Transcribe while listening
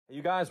Hey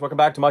you guys, welcome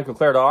back to Michael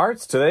Clarida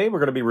Arts. Today we're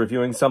going to be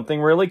reviewing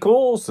something really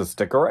cool, so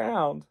stick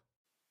around.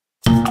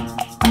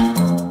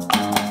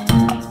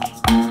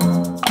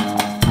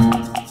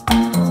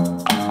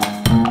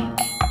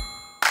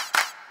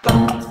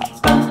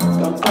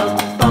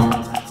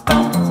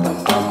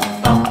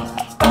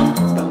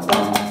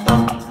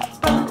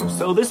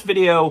 So this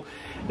video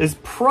is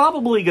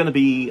probably going to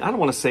be, I don't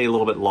want to say a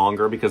little bit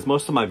longer because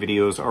most of my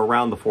videos are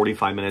around the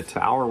 45-minute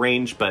to hour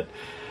range, but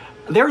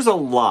there's a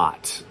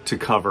lot to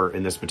cover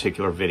in this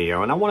particular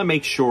video, and I want to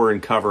make sure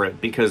and cover it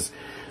because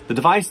the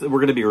device that we're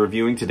going to be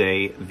reviewing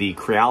today, the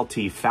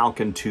Creality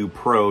Falcon 2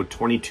 Pro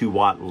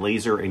 22-watt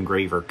laser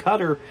engraver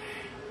cutter,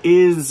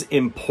 is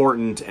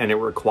important and it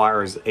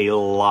requires a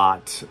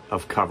lot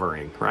of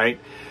covering, right?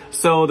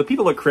 So the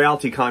people at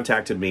Creality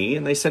contacted me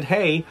and they said,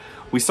 hey,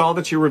 we saw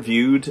that you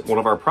reviewed one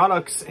of our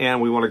products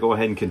and we want to go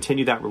ahead and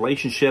continue that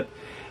relationship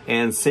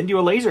and send you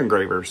a laser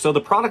engraver. So the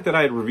product that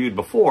I had reviewed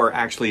before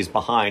actually is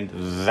behind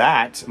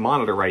that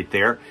monitor right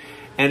there,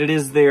 and it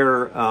is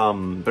their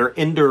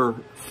Ender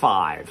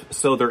 5.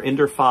 So their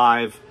Ender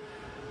 5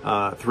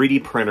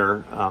 3D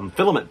printer,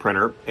 filament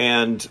printer,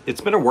 and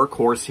it's been a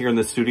workhorse here in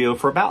the studio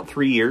for about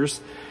 3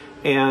 years,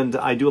 and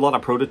I do a lot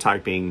of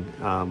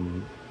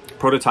prototyping,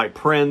 prototype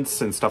prints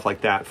and stuff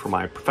like that for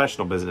my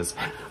professional business.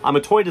 I'm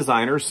a toy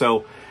designer,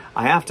 so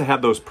I have to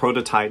have those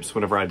prototypes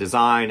whenever I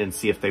design and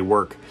see if they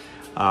work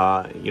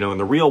you know, in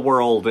the real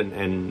world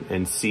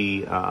and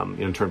see,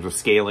 in terms of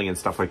scaling and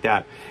stuff like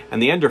that.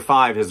 And the Ender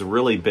 5 has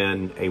really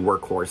been a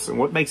workhorse. And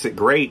what makes it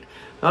great,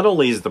 not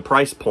only is the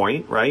price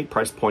point, right?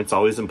 Price point's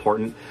always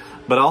important,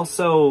 but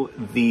also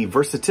the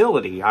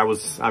versatility.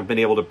 I've been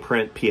able to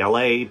print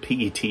PLA,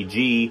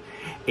 PETG,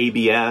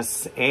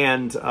 ABS,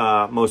 and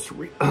most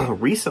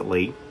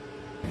recently,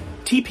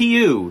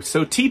 TPU.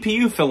 So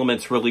TPU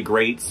filament's really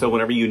great. So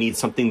whenever you need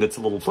something that's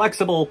a little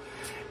flexible,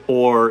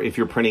 or if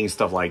you're printing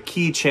stuff like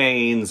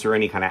keychains or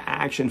any kind of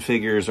action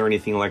figures or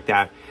anything like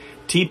that,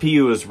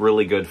 TPU is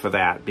really good for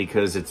that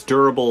because it's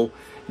durable.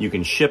 You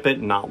can ship it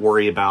and not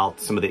worry about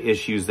some of the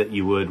issues that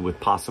you would with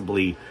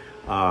possibly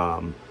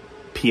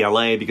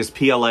PLA, because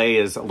PLA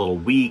is a little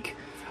weak.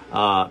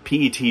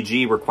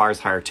 PETG requires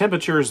higher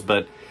temperatures,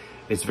 but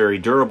it's very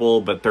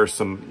durable, but there's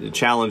some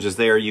challenges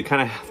there. You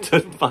kind of have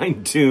to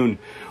fine tune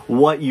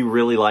what you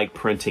really like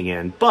printing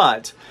in.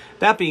 But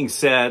that being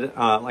said,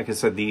 like I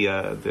said, the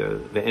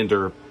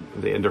Ender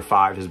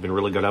 5 has been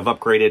really good. I've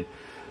upgraded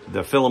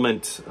the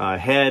filament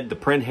head, the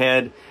print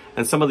head,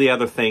 and some of the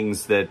other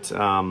things that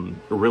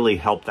really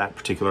help that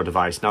particular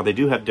device. Now, they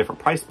do have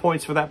different price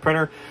points for that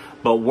printer,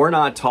 but we're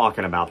not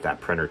talking about that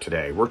printer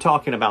today. We're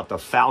talking about the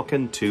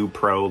Falcon 2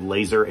 Pro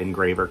laser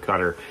engraver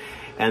cutter.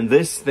 And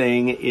this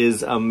thing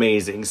is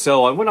amazing.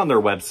 So I went on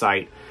their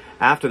website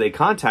after they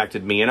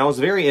contacted me, and I was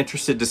very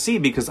interested to see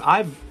because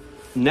I've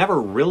never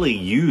really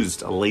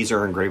used a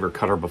laser engraver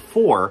cutter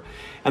before.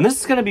 And this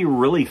is going to be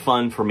really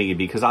fun for me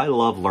because I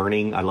love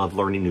learning. I love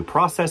learning new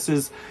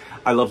processes.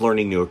 I love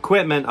learning new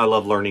equipment. I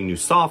love learning new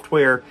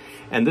software.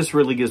 And this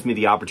really gives me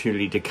the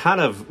opportunity to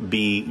kind of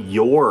be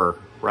your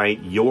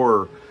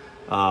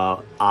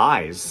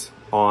eyes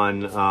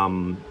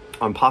on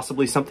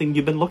possibly something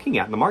you've been looking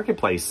at in the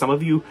marketplace. Some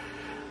of you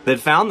that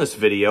found this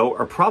video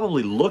are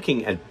probably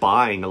looking at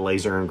buying a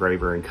laser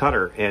engraver and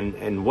cutter.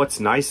 And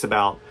what's nice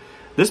about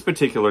this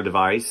particular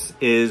device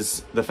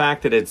is the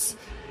fact that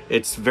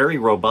it's very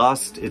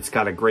robust. It's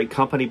got a great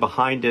company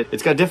behind it.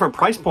 It's got different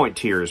price point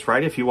tiers,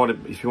 right? If you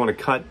want to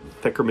cut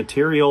thicker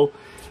material,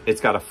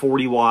 it's got a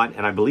 40-watt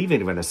and I believe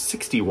even a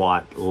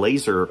 60-watt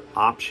laser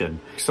option.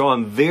 So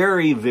I'm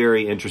very,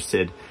 very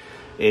interested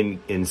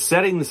in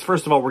setting this.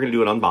 First of all, we're going to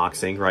do an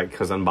unboxing, right?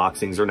 Because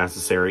unboxings are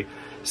necessary.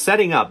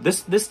 Setting up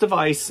this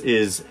device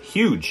is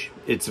huge.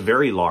 It's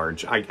very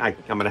large. I'm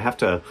going to have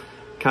to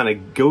kind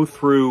of go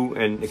through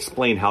and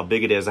explain how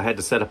big it is. I had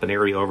to set up an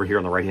area over here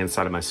on the right hand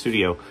side of my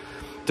studio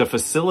to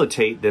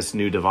facilitate this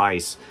new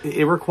device.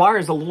 It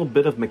requires a little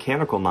bit of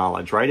mechanical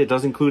knowledge, right? It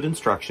does include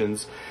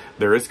instructions.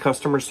 There is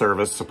customer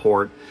service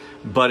support,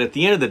 but at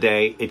the end of the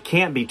day, it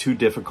can't be too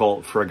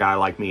difficult for a guy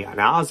like me.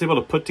 Now, I was able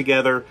to put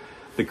together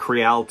the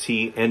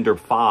Creality Ender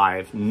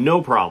 5,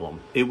 no problem.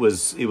 It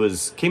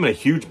came in a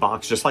huge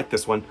box just like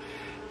this one,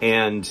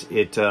 and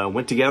it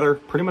went together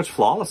pretty much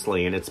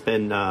flawlessly, and it's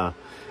been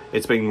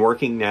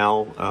working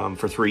now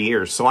for 3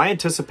 years. So I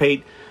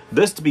anticipate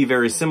this to be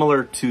very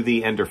similar to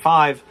the Ender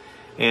 5.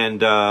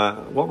 And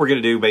what we're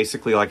going to do,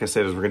 basically, like I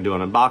said, is we're going to do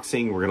an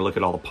unboxing. We're going to look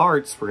at all the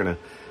parts. We're going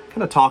to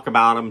kind of talk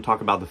about them,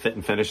 talk about the fit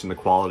and finish and the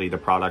quality of the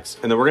products.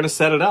 And then we're going to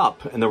set it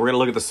up. And then we're going to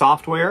look at the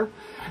software.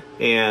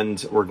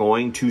 And we're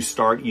going to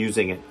start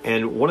using it.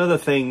 And one of the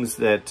things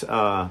that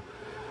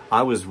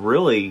I was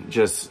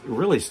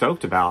really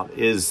stoked about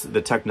is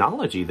the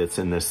technology that's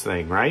in this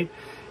thing, right?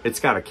 It's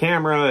got a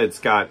camera. It's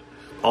got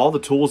all the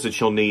tools that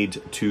you'll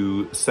need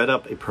to set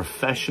up a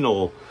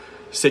professional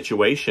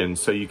situation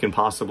so you can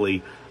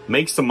possibly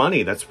make some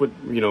money. That's what,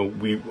 you know,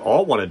 we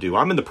all want to do.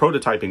 I'm in the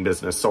prototyping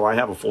business, so I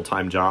have a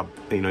full-time job,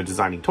 you know,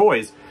 designing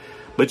toys.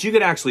 But you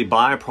could actually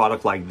buy a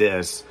product like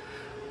this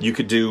You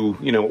could do,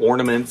 you know,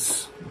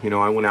 ornaments. You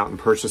know, I went out and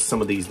purchased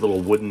some of these little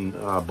wooden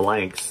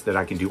blanks that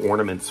I can do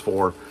ornaments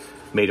for,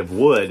 made of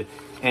wood.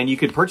 And you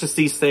could purchase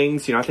these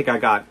things. You know, I think I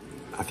got,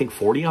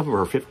 40 of them,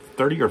 or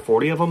 30 or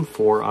 40 of them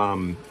for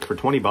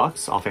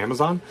 $20 off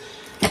Amazon.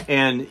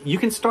 And you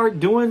can start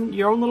doing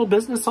your own little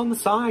business on the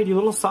side, your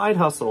little side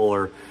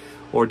hustle,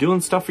 or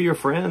doing stuff for your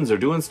friends, or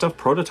doing stuff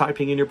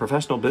prototyping in your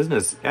professional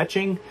business.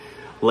 Etching,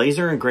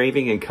 laser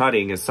engraving, and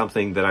cutting is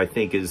something that I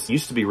think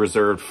used to be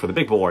reserved for the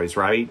big boys,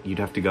 right? You'd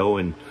have to go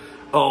and,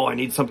 oh, I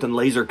need something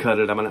laser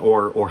cutted,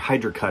 or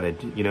hydro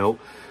cutted, you know.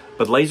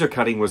 But laser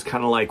cutting was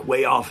kind of like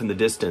way off in the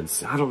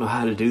distance. I don't know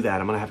how to do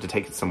that. I'm gonna have to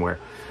take it somewhere.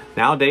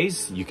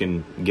 Nowadays, you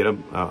can get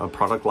a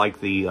product like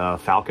the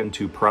Falcon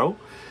 2 Pro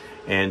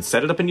and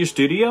set it up in your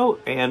studio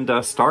and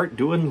start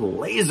doing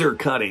laser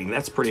cutting.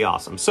 That's pretty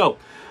awesome. So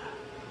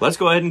let's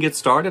go ahead and get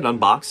started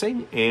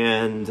unboxing,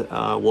 and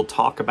we'll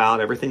talk about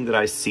everything that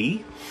I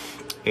see,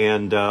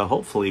 and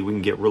hopefully we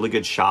can get really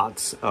good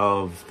shots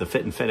of the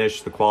fit and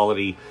finish, the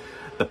quality,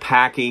 the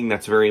packing.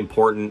 That's very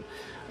important,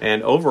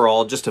 and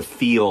overall just a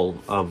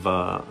feel of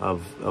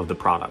the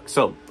product.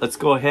 So let's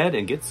go ahead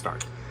and get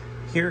started.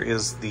 Here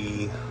is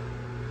the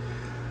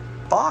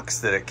box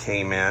that it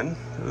came in.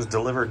 It was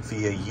delivered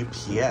via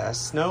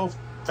UPS. No,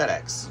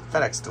 FedEx.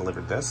 FedEx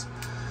delivered this.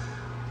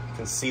 You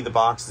can see the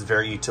box is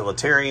very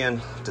utilitarian,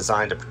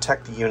 designed to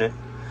protect the unit.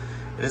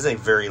 It is a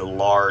very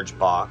large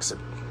box. I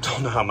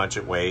don't know how much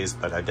it weighs,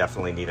 but I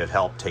definitely needed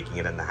help taking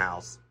it in the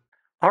house.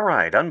 All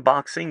right,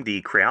 unboxing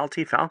the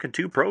Creality Falcon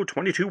 2 Pro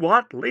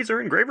 22-watt laser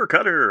engraver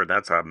cutter.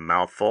 That's a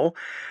mouthful.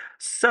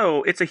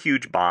 So it's a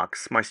huge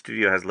box. My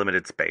studio has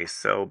limited space,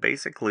 so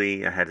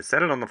basically I had to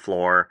set it on the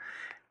floor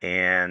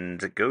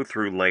and go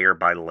through layer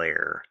by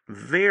layer.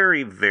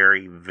 Very,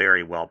 very,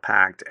 very well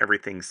packed.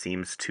 Everything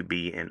seems to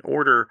be in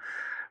order,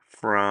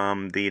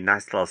 from the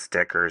nice little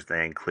stickers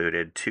they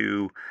included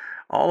to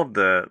all of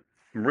the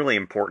really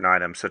important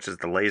items such as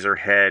the laser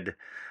head,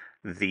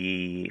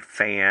 the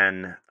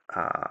fan,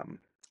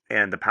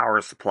 and the power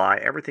supply.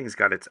 Everything's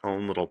got its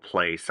own little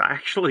place. I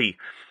actually,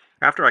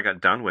 after I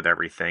got done with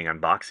everything,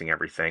 unboxing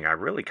everything, I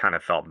really kind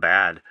of felt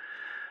bad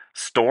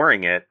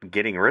storing it,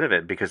 getting rid of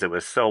it, because it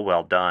was so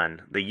well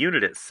done. The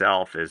unit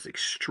itself is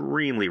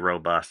extremely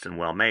robust and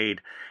well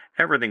made.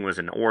 Everything was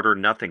in order,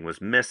 nothing was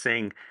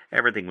missing,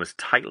 everything was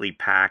tightly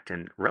packed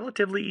and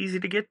relatively easy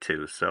to get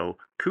to, so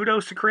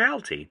kudos to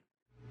Creality.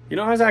 You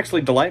know, I was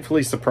actually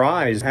delightfully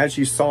surprised, as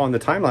you saw in the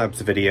time-lapse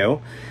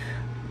video.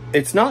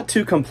 It's not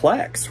too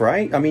complex,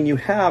 right? I mean, you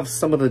have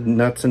some of the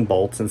nuts and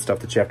bolts and stuff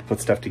that you have to put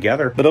stuff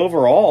together, but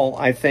overall,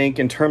 I think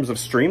in terms of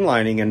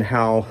streamlining and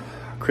how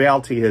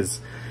Creality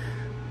has,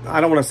 I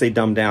don't want to say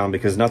dumbed down,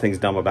 because nothing's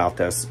dumb about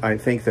this. I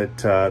think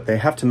that they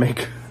have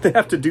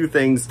to do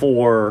things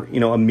for, you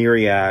know, a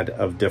myriad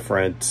of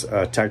different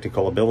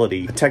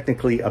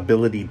technically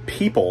ability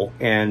people.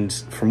 And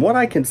from what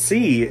I can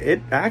see,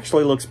 it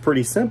actually looks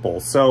pretty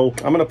simple. So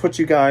I'm going to put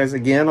you guys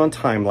again on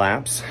time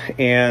lapse,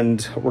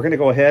 and we're going to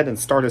go ahead and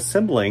start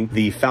assembling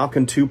the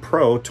Falcon 2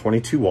 Pro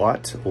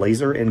 22-watt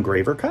laser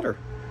engraver cutter.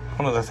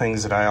 One of the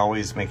things that I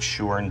always make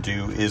sure and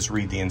do is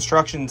read the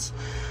instructions.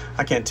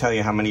 I can't tell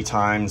you how many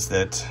times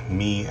that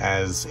me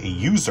as a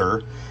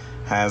user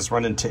has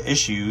run into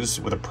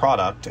issues with a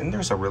product, and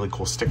there's a really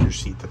cool sticker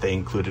sheet that they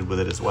included with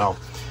it as well.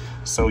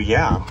 So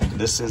yeah,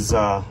 this is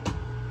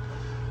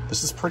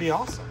pretty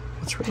awesome.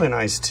 What's really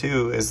nice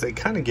too is they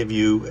kind of give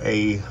you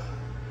a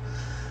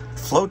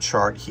flow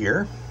chart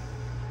here,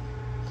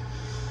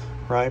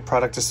 right?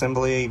 Product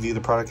assembly, view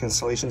the product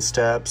installation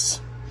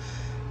steps,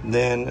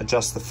 then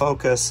adjust the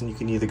focus, and you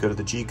can either go to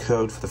the G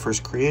code for the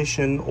first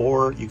creation,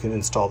 or you can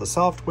install the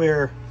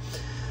software,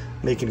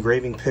 make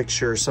engraving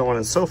picture, so on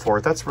and so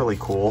forth. That's really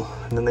cool.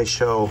 And then they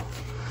show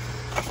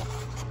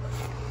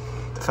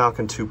the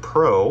Falcon 2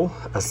 Pro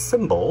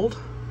assembled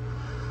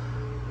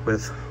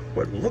with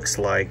what looks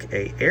like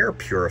a air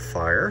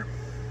purifier.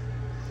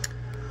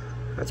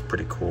 That's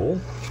pretty cool.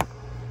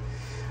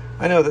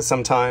 I know that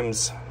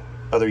sometimes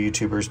other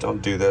YouTubers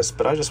don't do this,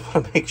 but I just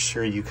want to make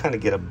sure you kind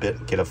of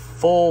get a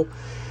full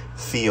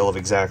feel of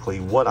exactly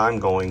what I'm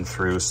going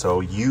through, so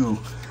you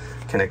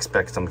can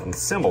expect something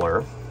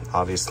similar.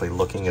 Obviously,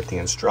 looking at the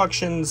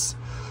instructions,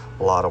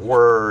 a lot of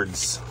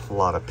words, a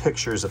lot of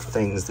pictures of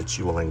things that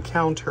you will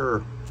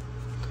encounter,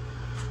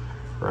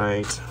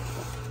 right?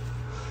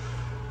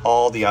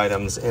 All the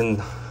items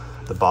in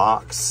the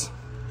box,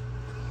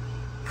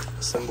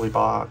 assembly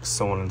box,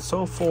 so on and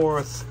so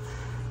forth,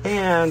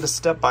 and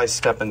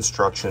step-by-step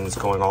instructions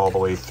going all the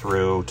way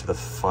through to the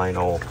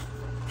final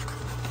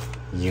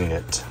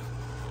unit,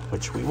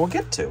 which we will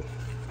get to.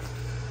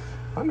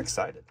 I'm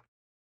excited.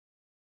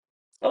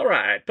 All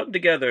right, putting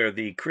together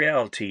the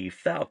Creality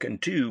Falcon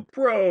 2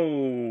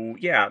 Pro.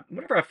 Yeah,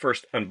 whenever I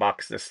first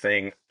unboxed this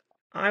thing,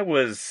 I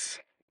was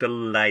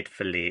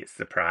delightfully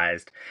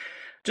surprised,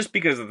 just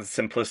because of the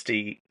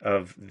simplicity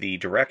of the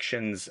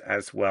directions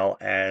as well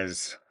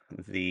as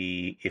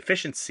the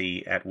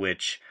efficiency at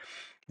which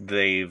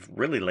they've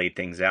really laid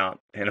things out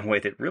in a way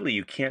that really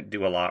you can't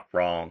do a lot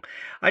wrong.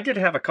 I did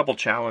have a couple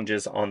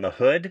challenges on the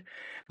hood,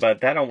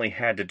 but that only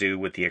had to do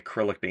with the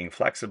acrylic being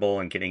flexible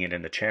and getting it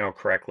in the channel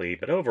correctly.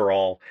 But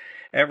overall,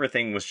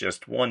 everything was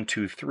just 1,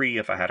 2, 3.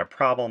 If I had a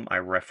problem, I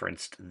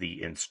referenced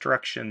the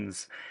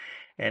instructions.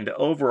 And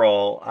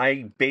overall,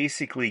 I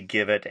basically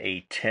give it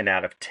a 10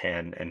 out of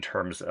 10 in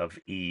terms of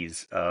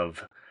ease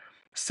of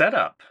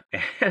setup.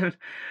 And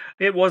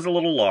it was a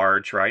little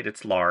large, right?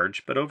 It's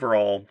large, but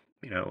overall,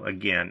 you know,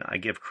 again, I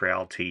give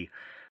Creality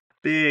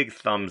big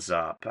thumbs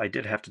up. I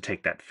did have to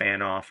take that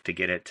fan off to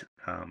get it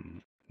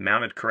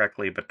mounted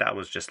correctly, but that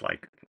was just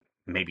like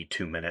maybe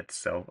 2 minutes.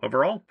 So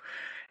overall,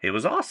 it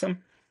was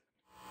awesome.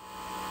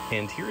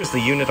 And here's the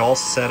unit all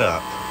set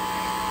up.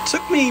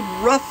 Took me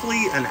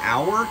roughly an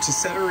hour to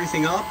set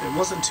everything up. It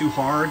wasn't too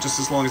hard, just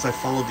as long as I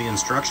followed the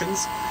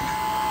instructions.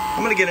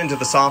 I'm going to get into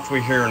the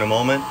software here in a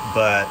moment,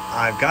 but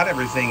I've got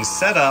everything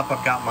set up.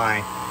 I've got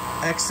my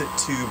exit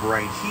tube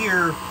right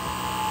here.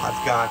 I've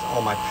got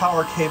all my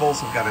power cables.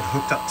 I've got it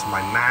hooked up to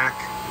my Mac.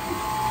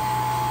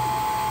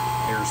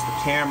 Here's the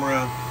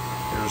camera.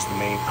 Here's the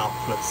main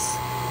outputs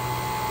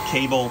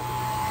cable.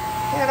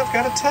 And I've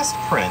got a test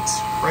print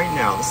right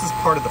now. This is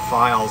part of the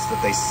files that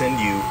they send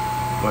you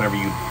whenever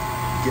you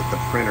get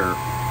the printer.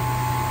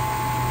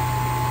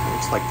 It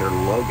looks like their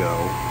logo.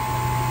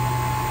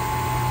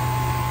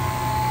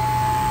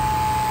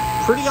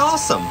 Pretty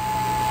awesome.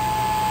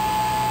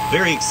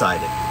 Very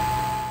excited.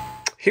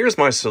 Here's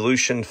my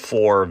solution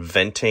for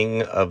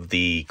venting of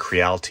the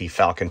Creality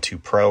Falcon 2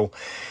 Pro.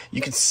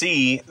 You can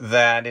see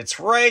that it's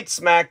right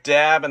smack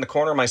dab in the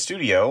corner of my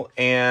studio,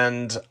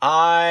 and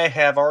I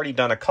have already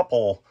done a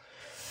couple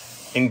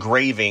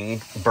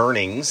engraving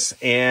burnings,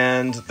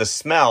 and the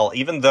smell,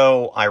 even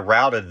though I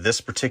routed this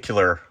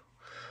particular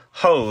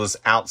hose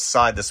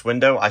outside this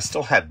window, I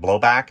still had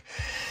blowback.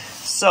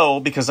 So,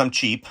 because I'm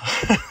cheap,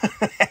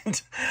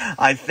 and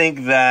I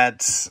think that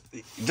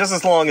just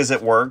as long as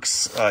it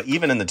works,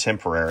 even in the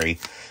temporary,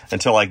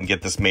 until I can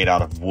get this made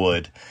out of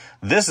wood.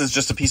 This is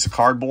just a piece of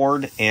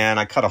cardboard, and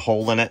I cut a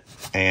hole in it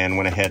and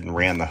went ahead and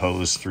ran the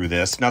hose through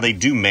this. Now, they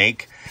do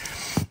make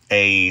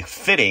a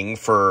fitting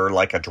for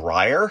like a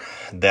dryer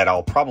that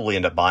I'll probably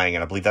end up buying,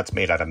 and I believe that's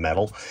made out of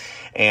metal.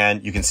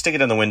 And you can stick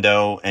it in the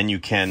window, and you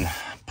can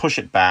push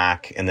it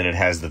back, and then it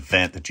has the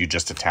vent that you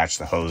just attach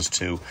the hose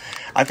to.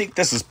 I think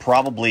this is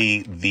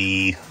probably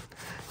the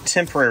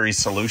temporary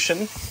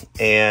solution,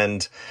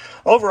 and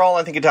overall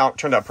I think it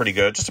turned out pretty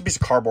good. Just a piece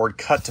of cardboard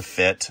cut to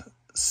fit,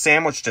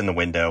 sandwiched in the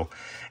window,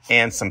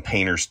 and some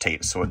painter's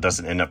tape so it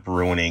doesn't end up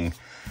ruining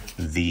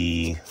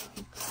the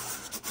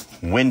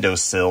window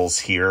sills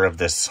here of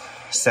this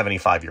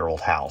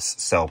 75-year-old house.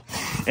 So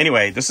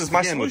anyway, this is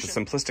my solution. With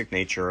the simplistic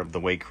nature of the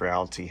way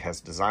Creality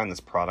has designed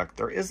this product,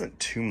 there isn't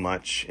too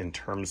much in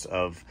terms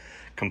of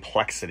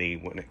complexity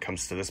when it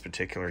comes to this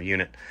particular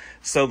unit.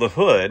 So the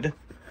hood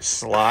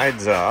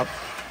slides up,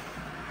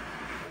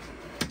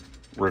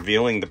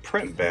 revealing the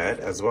print bed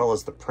as well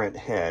as the print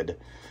head.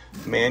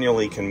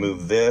 Manually can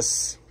move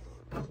this.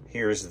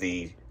 Here's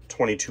the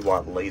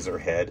 22-watt laser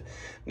head.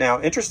 Now,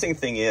 interesting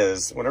thing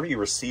is, whenever you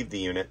receive the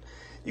unit,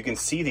 you can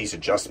see these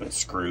adjustment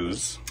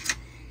screws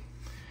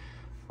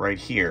right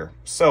here.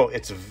 So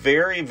it's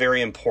very,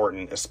 very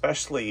important,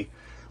 especially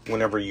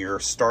whenever you're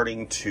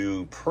starting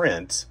to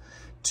print,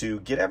 to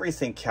get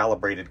everything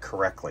calibrated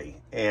correctly.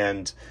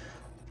 And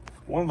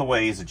one of the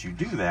ways that you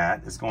do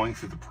that is going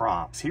through the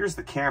props. Here's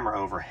the camera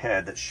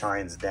overhead that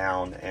shines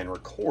down and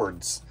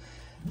records,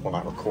 well,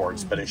 not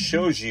records, but it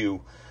shows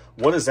you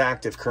what is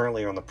active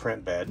currently on the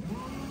print bed.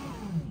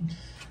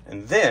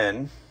 And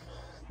then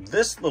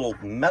this little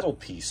metal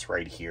piece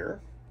right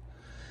here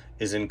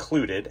is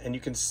included, and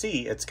you can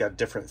see it's got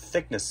different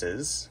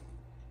thicknesses,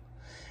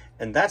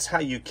 and that's how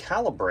you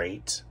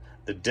calibrate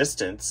the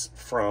distance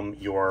from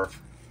your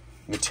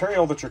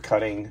material that you're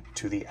cutting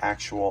to the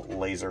actual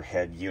laser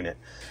head unit.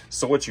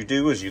 So what you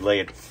do is you lay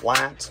it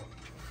flat,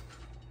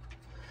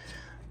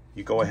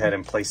 you go ahead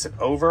and place it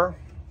over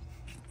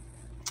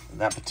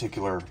that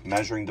particular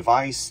measuring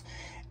device,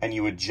 and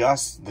you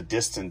adjust the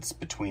distance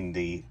between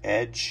the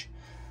edge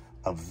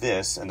of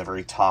this and the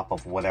very top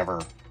of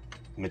whatever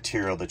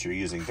material that you're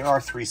using. There are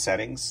 3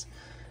 settings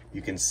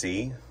you can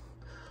see.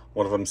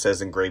 One of them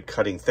says engraved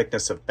cutting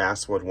thickness of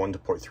basswood 1 to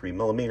 0.3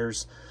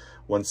 millimeters.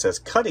 One says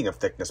cutting of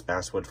thickness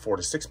basswood 4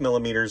 to 6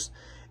 millimeters,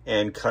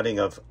 and cutting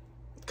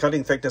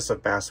thickness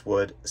of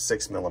basswood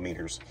 6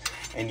 millimeters.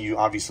 And you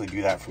obviously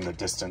do that from the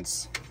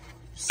distance.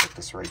 Set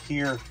this right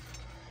here,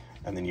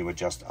 and then you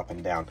adjust up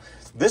and down.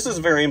 This is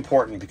very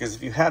important because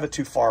if you have it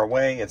too far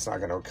away, it's not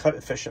going to cut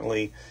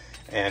efficiently,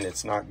 and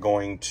it's not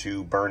going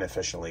to burn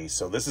efficiently.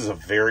 So this is a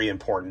very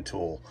important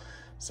tool,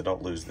 so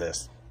don't lose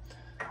this.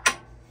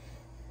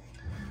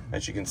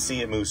 As you can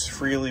see, it moves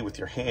freely with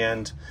your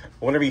hand.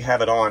 Whenever you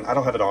have it on, I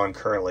don't have it on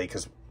currently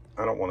because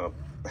I don't want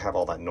to have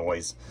all that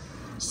noise.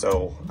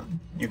 So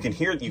you can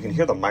hear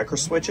the micro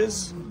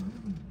switches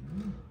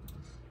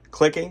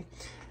clicking,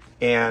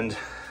 and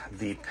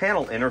the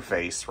panel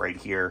interface right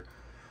here.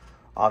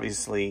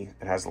 Obviously,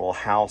 it has a little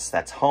house.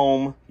 That's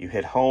home. You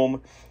hit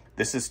home,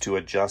 This is to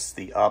adjust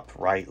the up,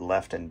 right,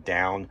 left, and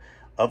down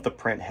of the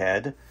print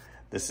head.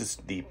 This is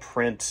the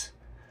print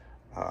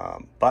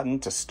button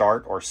to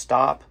start or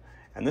stop.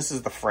 And this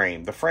is the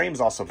frame. The frame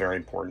is also very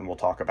important. We'll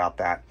talk about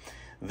that.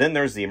 Then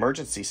there's the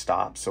emergency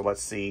stop. So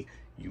let's see,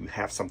 you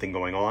have something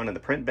going on in the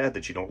print bed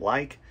that you don't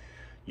like.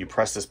 You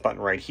press this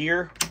button right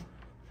here,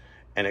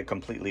 and it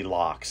completely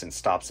locks and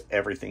stops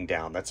everything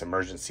down. That's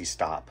emergency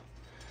stop.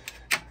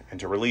 And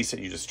to release it,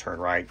 you just turn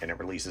right and it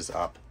releases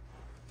up.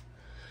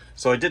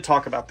 So I did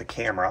talk about the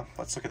camera.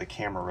 Let's look at the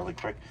camera really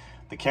quick.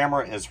 The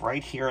camera is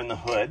right here in the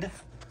hood.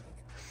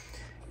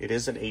 It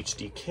is an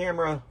HD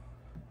camera.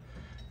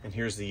 And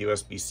here's the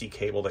USB-C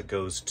cable that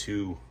goes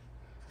to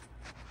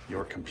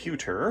your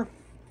computer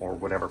or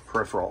whatever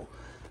peripheral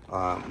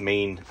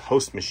main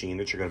host machine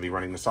that you're going to be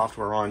running the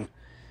software on.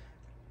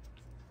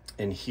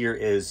 And here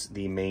is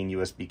the main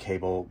USB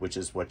cable, which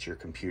is what your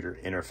computer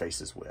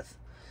interfaces with.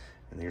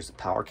 And here's the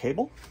power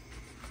cable.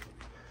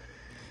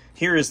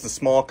 Here is the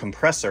small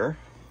compressor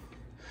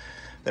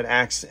that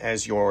acts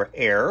as your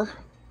air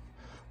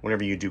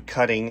whenever you do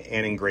cutting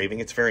and engraving.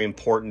 It's very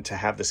important to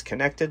have this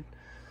connected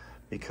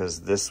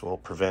because this will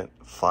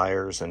prevent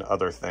fires and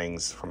other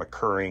things from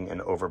occurring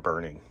and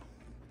overburning.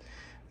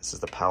 This is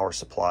the power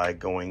supply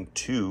going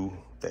to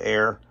the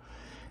air,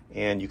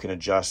 and you can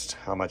adjust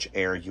how much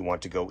air you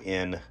want to go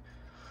in,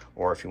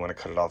 or if you want to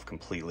cut it off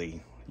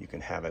completely, you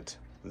can have it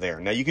there.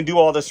 Now you can do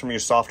all this from your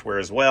software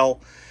as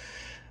well.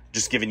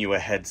 Just giving you a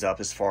heads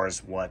up as far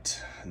as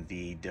what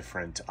the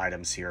different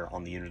items here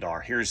on the unit are.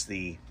 Here's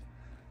the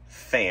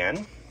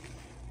fan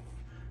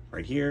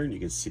right here. You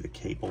can see the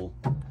cable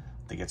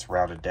that gets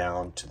routed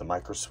down to the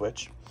micro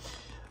switch.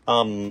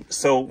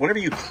 So whenever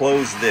you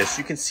close this,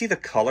 you can see the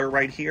color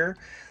right here.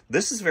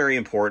 This is very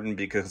important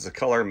because the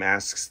color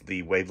masks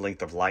the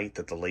wavelength of light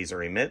that the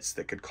laser emits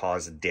that could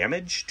cause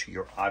damage to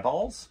your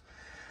eyeballs.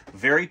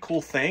 Very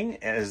cool thing,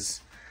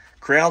 as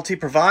Creality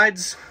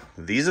provides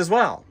these as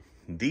well.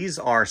 These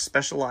are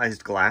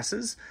specialized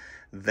glasses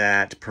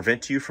that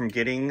prevent you from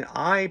getting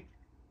eye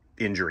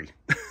injury.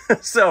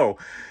 So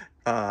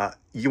if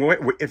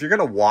you're going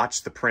to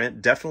watch the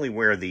print, definitely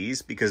wear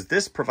these because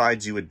this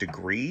provides you a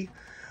degree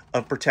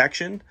of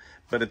protection.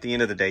 But at the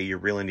end of the day, you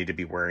really need to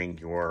be wearing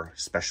your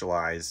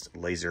specialized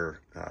laser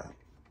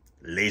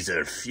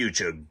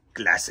future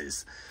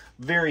glasses.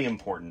 Very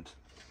important.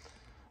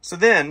 So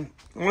then,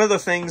 one of the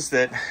things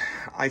that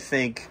I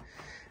think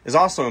is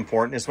also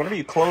important is whenever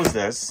you close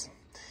this,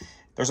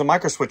 there's a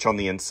micro switch on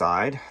the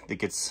inside that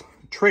gets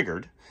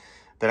triggered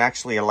that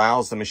actually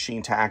allows the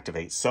machine to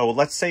activate. So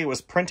let's say it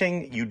was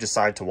printing, you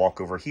decide to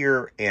walk over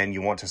here and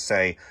you want to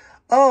say,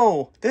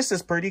 oh, this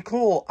is pretty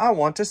cool, I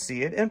want to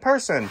see it in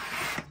person.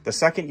 The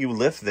second you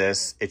lift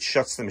this, it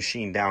shuts the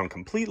machine down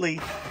completely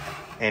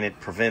and it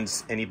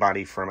prevents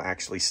anybody from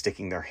actually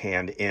sticking their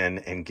hand in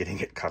and getting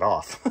it cut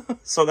off.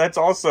 So that's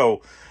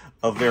also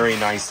a very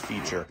nice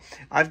feature.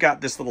 I've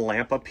got this little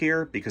lamp up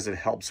here because it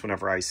helps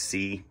whenever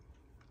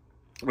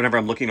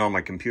I'm looking on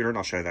my computer, and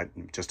I'll show you that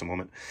in just a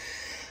moment,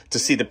 to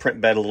see the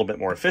print bed a little bit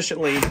more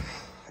efficiently.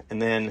 And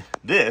then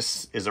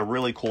this is a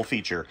really cool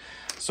feature.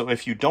 So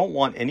if you don't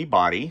want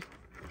anybody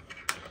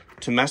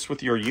to mess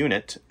with your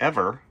unit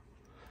ever,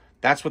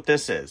 that's what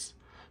this is.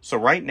 So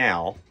right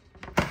now,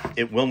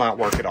 it will not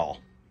work at all,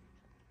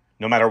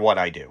 no matter what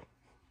I do.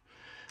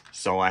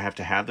 So I have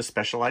to have the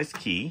specialized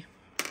key,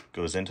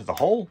 goes into the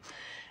hole,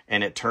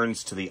 and it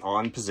turns to the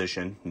on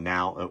position,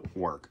 now at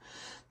work.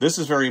 This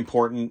is very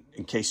important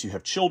in case you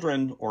have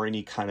children or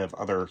any kind of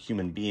other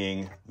human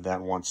being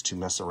that wants to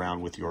mess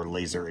around with your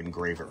laser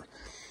engraver.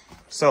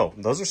 So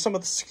those are some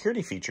of the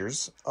security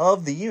features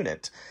of the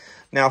unit.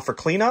 Now for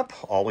cleanup,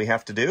 all we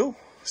have to do,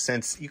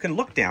 since you can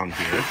look down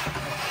here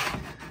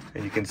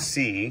and you can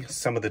see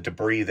some of the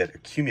debris that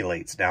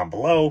accumulates down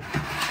below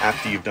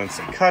after you've done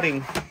some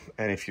cutting.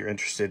 And if you're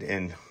interested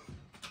in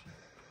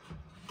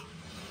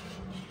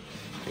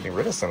getting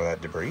rid of some of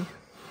that debris,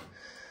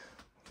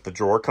 the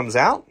drawer comes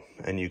out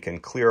and you can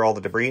clear all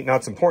the debris. Now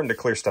it's important to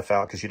clear stuff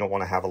out because you don't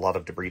want to have a lot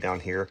of debris down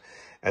here.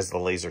 As the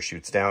laser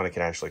shoots down, it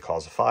can actually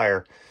cause a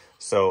fire.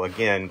 So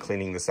again,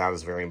 cleaning this out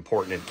is very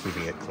important and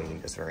keeping it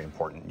clean is very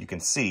important. You can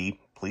see,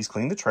 please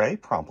clean the tray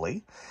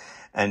promptly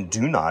and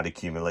do not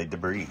accumulate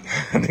debris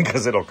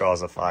because it'll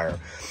cause a fire.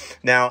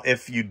 Now,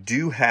 if you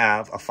do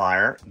have a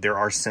fire, there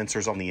are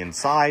sensors on the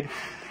inside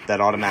that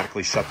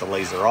automatically shut the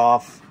laser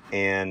off.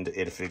 And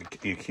if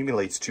it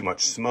accumulates too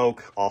much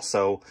smoke,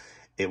 also,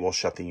 it will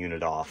shut the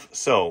unit off.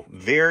 So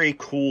very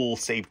cool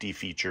safety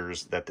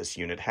features that this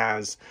unit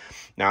has.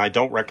 Now, I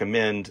don't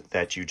recommend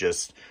that you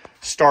just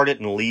start it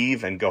and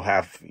leave and go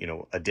have,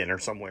 a dinner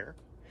somewhere,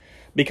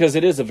 because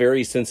it is a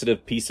very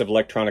sensitive piece of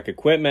electronic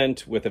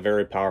equipment with a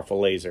very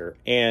powerful laser.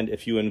 And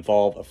if you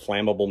involve a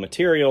flammable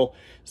material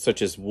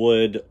such as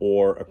wood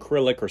or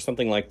acrylic or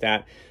something like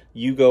that,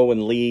 you go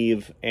and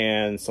leave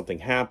and something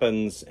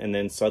happens and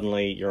then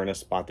suddenly you're in a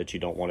spot that you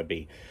don't want to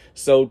be.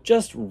 So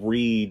just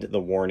read the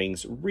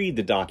warnings, read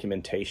the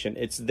documentation.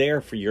 It's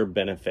there for your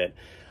benefit.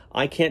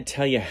 I can't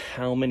tell you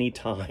how many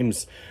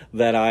times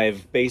that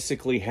I've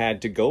basically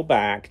had to go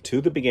back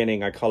to the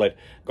beginning. I call it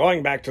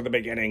going back to the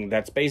beginning.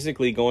 That's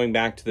basically going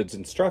back to the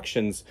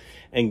instructions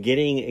and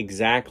getting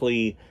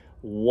exactly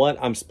what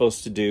I'm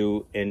supposed to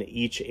do in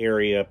each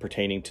area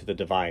pertaining to the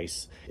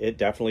device. It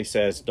definitely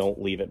says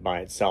don't leave it by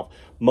itself.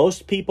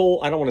 Most people,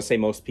 I don't want to say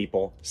most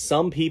people,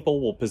 some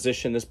people will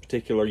position this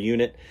particular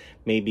unit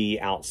maybe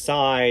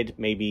outside,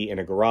 maybe in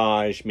a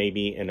garage,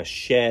 maybe in a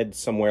shed,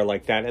 somewhere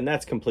like that, and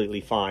that's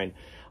completely fine.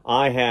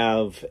 I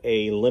have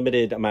a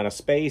limited amount of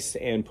space,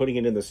 and putting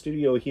it in the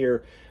studio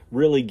here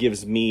really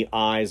gives me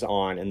eyes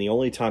on, and the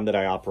only time that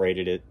I operate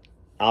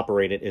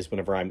it is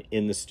whenever I'm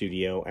in the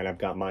studio and I've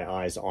got my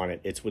eyes on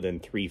it. It's within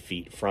 3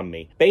 feet from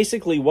me.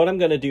 Basically, what I'm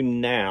going to do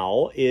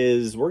now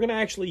is we're going to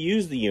actually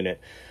use the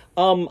unit.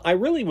 I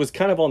really was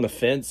kind of on the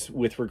fence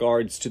with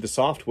regards to the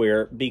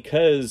software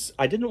because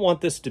I didn't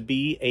want this to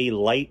be a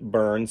light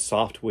burn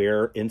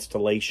software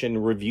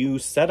installation review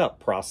setup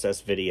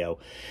process video.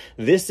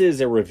 This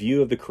is a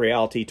review of the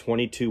Creality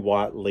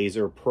 22-watt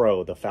Laser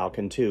Pro, the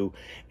Falcon 2,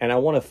 and I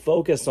want to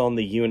focus on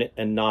the unit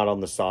and not on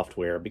the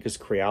software because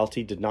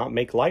Creality did not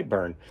make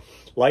Lightburn.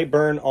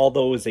 Lightburn,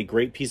 although is a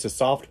great piece of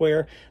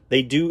software,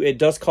 it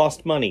does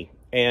cost money.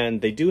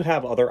 And they do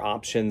have other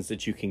options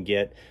that you can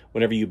get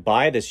whenever you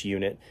buy this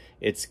unit.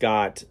 It's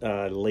got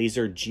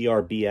Laser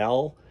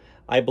GRBL,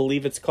 I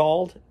believe it's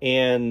called,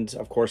 and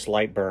of course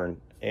Lightburn.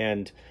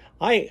 And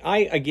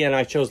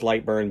I chose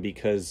Lightburn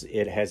because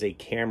it has a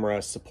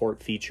camera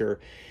support feature,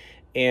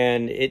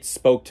 and it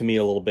spoke to me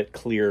a little bit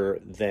clearer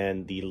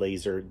than the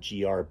Laser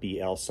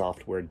GRBL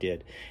software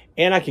did.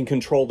 And I can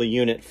control the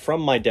unit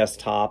from my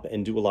desktop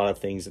and do a lot of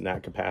things in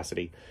that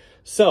capacity.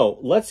 So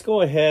let's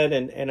go ahead,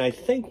 and I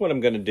think what I'm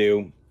going to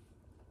do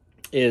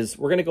is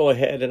we're going to go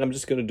ahead and I'm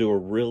just going to do a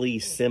really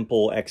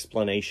simple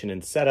explanation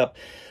and setup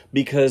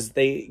because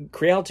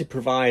Creality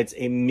provides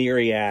a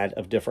myriad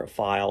of different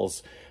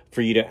files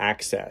for you to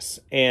access.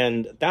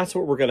 And that's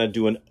what we're going to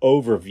do, an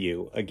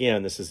overview.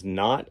 Again, this is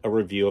not a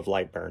review of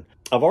Lightburn.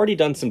 I've already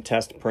done some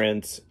test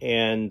prints,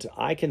 and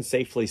I can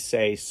safely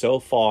say so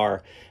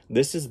far,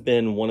 this has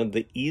been one of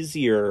the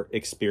easier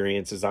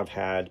experiences I've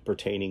had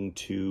pertaining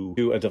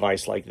to a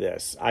device like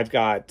this. I've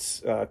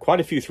got quite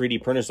a few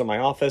 3D printers in my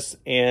office,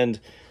 and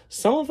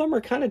some of them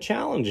are kind of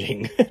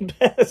challenging at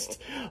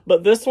best.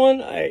 But this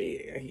one,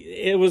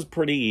 it was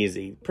pretty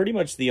easy. Pretty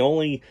much the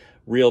only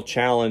real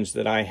challenge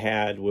that I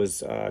had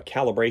was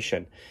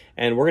calibration.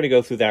 And we're going to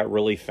go through that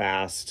really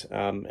fast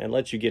and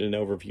let you get an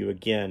overview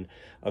again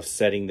of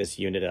setting this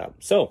unit up.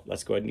 So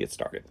let's go ahead and get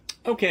started.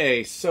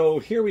 Okay, so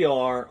here we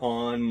are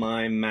on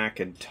my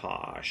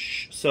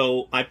Macintosh.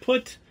 So I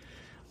put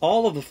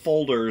all of the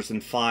folders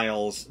and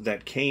files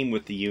that came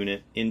with the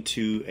unit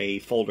into a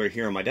folder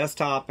here on my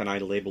desktop, and I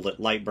labeled it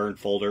Lightburn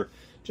folder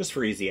just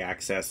for easy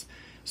access.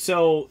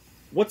 So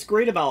what's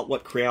great about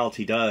what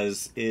Creality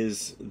does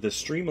is the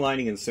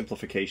streamlining and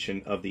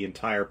simplification of the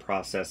entire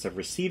process of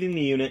receiving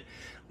the unit,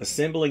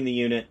 assembling the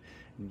unit,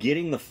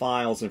 getting the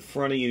files in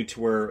front of you to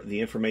where the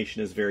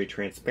information is very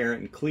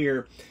transparent and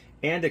clear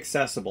and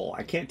accessible.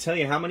 I can't tell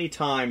you how many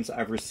times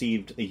I've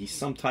received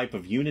some type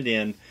of unit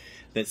in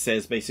that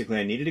says basically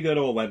I needed to go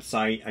to a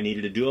website, I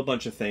needed to do a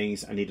bunch of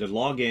things, I needed to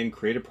log in,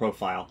 create a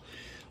profile.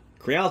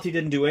 Creality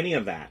didn't do any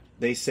of that.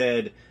 They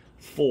said,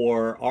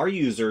 for our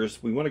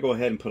users, we want to go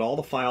ahead and put all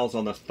the files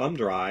on the thumb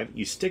drive,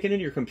 you stick it in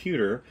your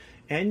computer,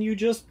 and you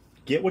just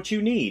get what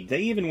you need.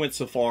 They even went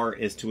so far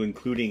as to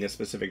including a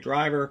specific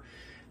driver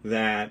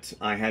that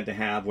I had to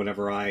have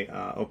whenever I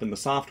open the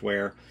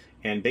software.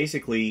 And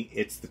basically,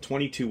 it's the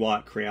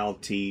 22-watt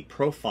Creality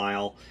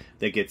profile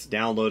that gets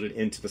downloaded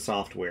into the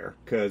software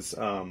because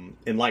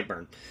in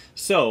Lightburn.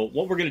 So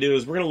what we're going to do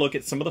is we're going to look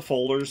at some of the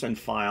folders and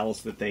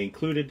files that they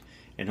included,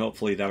 and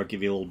hopefully that'll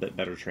give you a little bit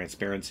better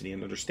transparency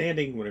and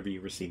understanding whenever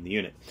you receive the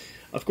unit.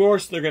 Of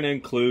course, they're going to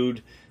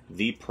include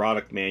the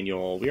product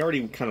manual. We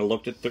already kind of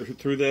looked at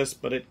through this,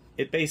 but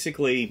it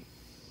basically,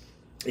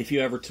 if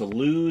you ever to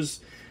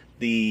lose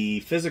the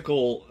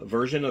physical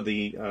version of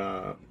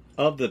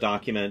the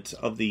document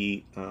of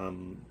the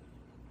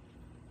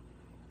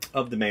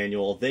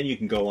manual, then you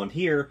can go on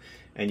here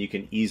and you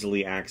can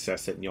easily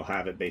access it, and you'll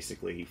have it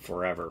basically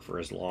forever, for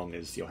as long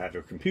as you'll have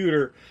your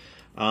computer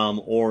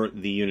or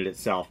the unit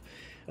itself.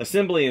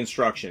 Assembly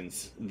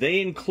instructions, they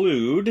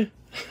include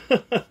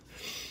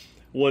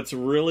what's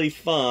really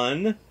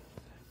fun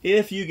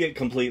if you get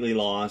completely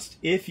lost,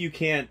 if you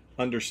can't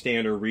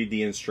understand or read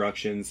the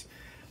instructions.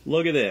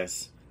 Look at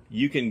this.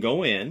 You can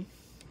go in.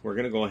 We're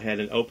going to go ahead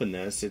and open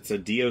this. It's a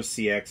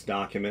docx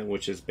document,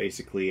 which is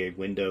basically a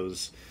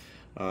Windows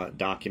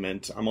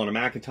document. I'm on a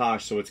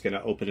Macintosh, so it's going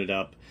to open it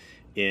up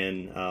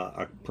in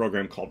a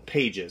program called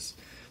Pages.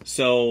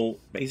 So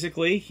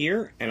basically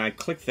here, and I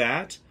click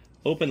that,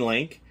 open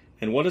link,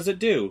 and what does it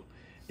do?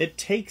 It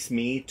takes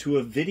me to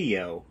a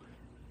video.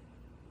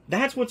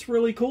 That's what's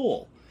really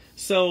cool.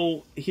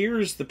 So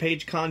here's the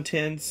page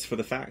contents for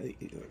the fact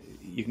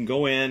you can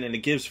go in, and it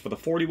gives for the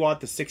 40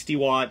 watt, the 60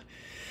 watt,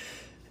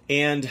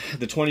 and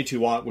the 22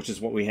 watt, which is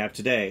what we have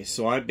today.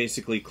 So I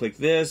basically click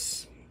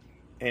this,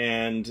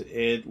 and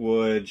it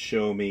would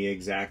show me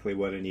exactly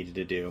what I needed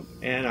to do.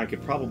 And I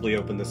could probably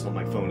open this on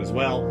my phone as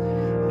well,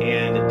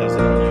 and it does it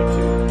on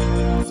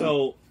YouTube.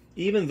 So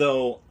even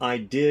though I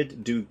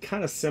did do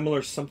kind of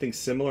something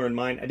similar in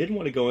mine, I didn't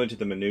want to go into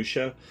the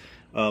minutia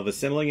of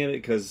assembling it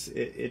because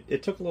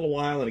it took a little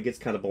while and it gets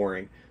kind of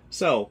boring.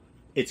 So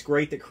it's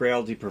great that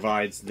Creality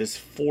provides this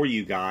for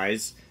you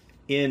guys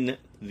in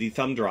the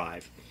thumb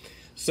drive.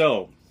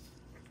 So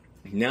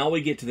now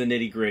we get to the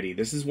nitty-gritty.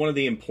 This is one of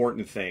the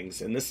important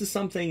things, and this is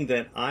something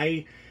that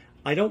I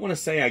don't want to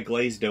say I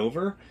glazed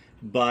over,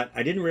 but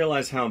I didn't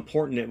realize how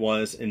important it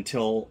was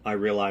until I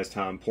realized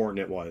how important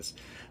it was.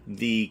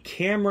 The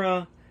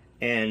camera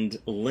and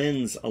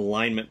lens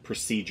alignment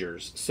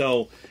procedures.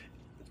 So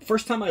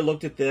first time I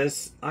looked at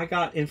this, I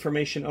got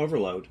information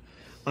overload.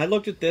 I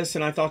looked at this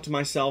and I thought to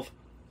myself,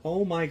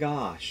 oh my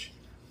gosh,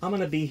 I'm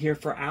going to be here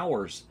for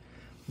hours.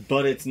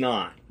 But it's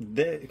not.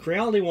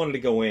 Creality wanted to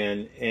go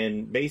in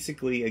and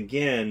basically,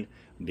 again,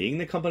 being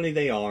the company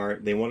they are,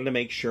 they wanted to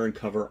make sure and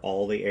cover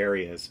all the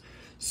areas.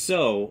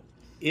 So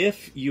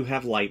if you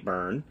have light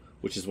burn,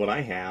 which is what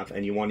I have,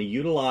 and you want to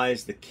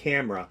utilize the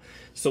camera.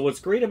 So what's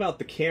great about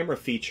the camera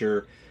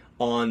feature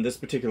on this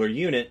particular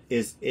unit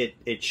is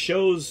it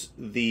shows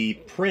the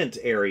print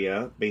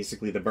area,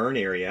 basically the burn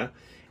area,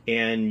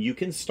 and you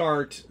can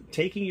start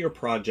taking your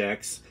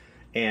projects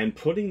and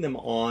putting them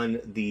on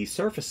the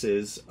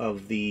surfaces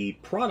of the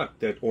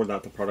product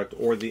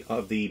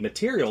of the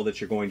material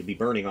that you're going to be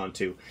burning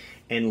onto,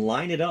 and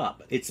line it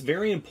up. It's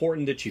very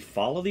important that you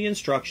follow the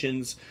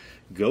instructions,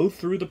 go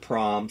through the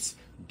prompts,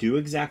 do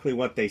exactly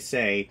what they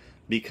say,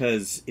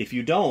 because if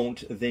you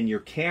don't, then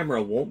your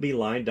camera won't be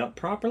lined up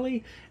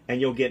properly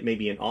and you'll get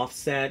maybe an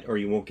offset, or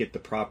you won't get the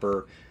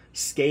proper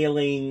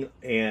scaling,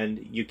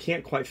 and you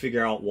can't quite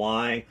figure out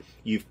why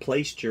you've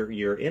placed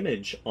your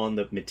image on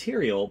the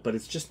material, but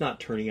it's just not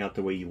turning out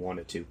the way you want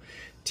it to.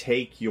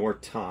 Take your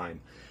time.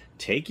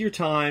 Take your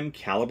time,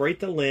 calibrate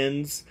the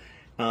lens,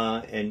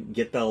 and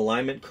get the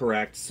alignment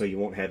correct so you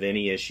won't have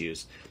any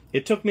issues.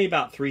 It took me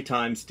about 3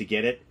 times to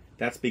get it.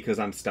 That's because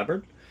I'm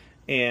stubborn.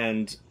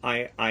 And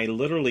I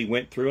literally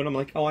went through and I'm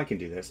like, oh, I can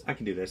do this. I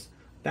can do this.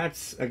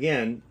 That's,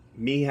 again,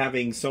 me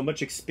having so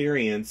much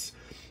experience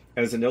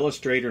as an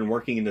illustrator and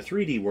working in the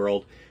 3D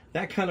world.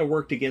 That kind of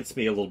worked against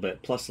me a little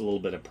bit, plus a little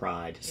bit of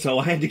pride. So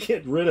I had to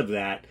get rid of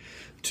that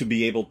to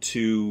be able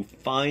to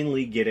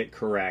finally get it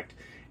correct.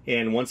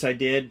 And once I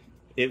did,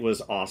 it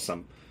was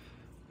awesome.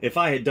 If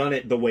I had done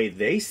it the way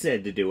they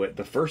said to do it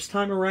the first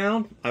time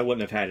around, I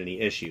wouldn't have had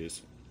any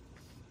issues.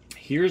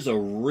 Here's a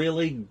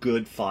really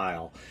good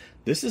file.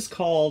 This is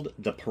called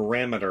the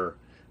parameter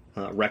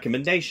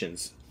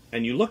recommendations.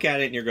 And you look at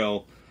it and you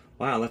go,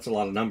 wow, that's a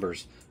lot of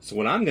numbers. So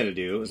what I'm going to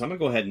do is I'm going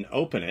to go ahead and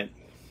open it.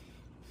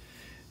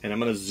 And I'm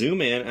going to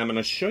zoom in. I'm going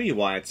to show you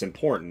why it's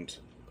important.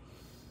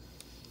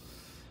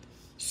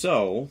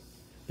 So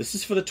this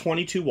is for the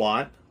 22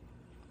 watt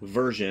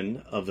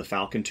version of the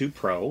Falcon 2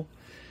 Pro.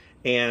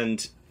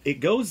 And it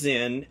goes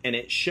in and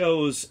it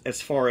shows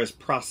as far as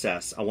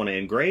process. I want to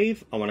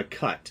engrave. I want to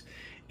cut.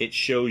 It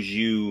shows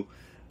you,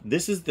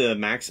 this is the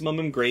maximum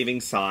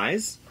engraving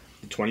size,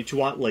 the 22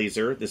 watt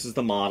laser. This is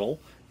the model.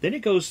 Then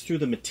it goes through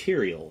the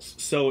materials.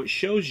 So it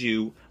shows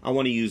you, I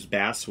want to use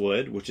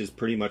basswood, which is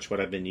pretty much what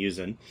I've been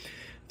using.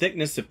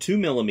 Thickness of 2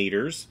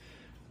 millimeters.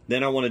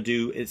 Then I want to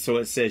do it, so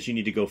it says you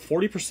need to go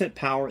 40%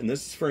 power, and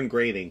this is for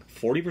engraving,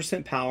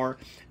 40% power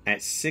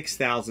at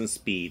 6,000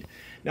 speed.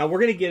 Now we're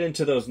going to get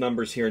into those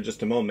numbers here in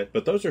just a moment,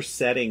 but those are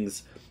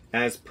settings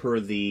as per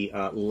the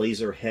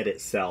laser head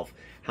itself,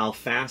 how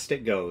fast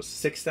it goes.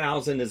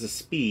 6,000 is a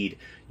speed.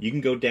 You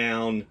can go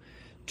down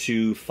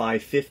to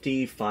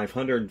 550,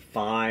 500,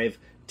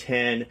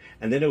 510,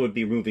 and then it would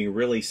be moving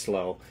really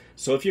slow.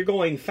 So if you're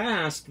going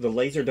fast, the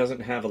laser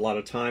doesn't have a lot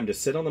of time to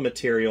sit on the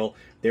material,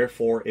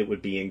 therefore it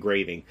would be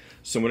engraving.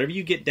 So whenever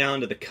you get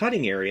down to the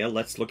cutting area,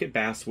 let's look at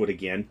basswood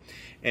again,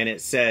 and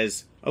it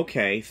says,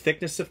 okay,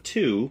 thickness of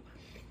 2,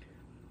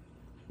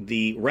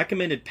 the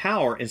recommended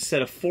power,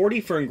 instead of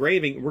 40 for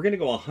engraving, we're going to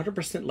go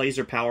 100%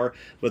 laser power,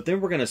 but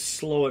then we're going to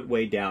slow it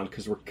way down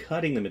because we're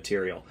cutting the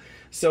material.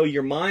 So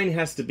your mind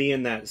has to be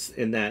in that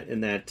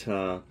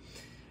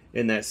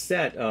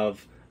set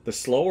of, the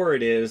slower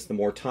it is, the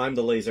more time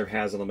the laser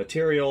has on the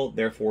material,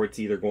 therefore it's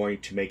either going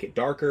to make it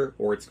darker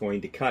or it's going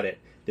to cut it,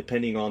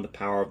 depending on the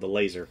power of the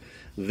laser.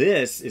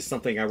 This is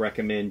something I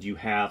recommend you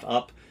have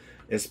up,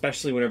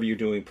 especially whenever you're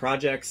doing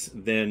projects.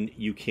 Then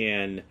you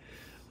can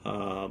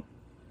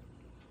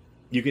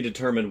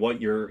determine what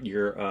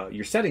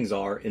your settings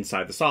are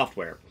inside the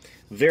software.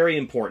 Very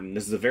important.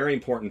 This is a very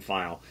important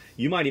file.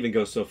 You might even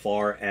go so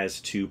far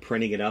as to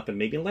printing it up and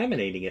maybe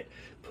laminating it,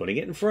 putting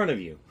it in front of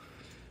you.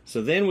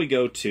 So then we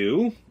go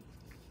to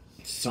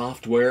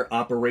software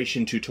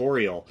operation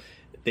tutorial.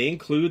 They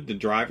include the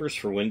drivers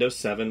for Windows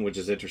 7, which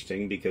is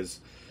interesting because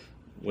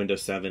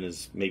Windows 7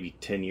 is maybe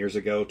 10 years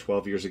ago,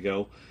 12 years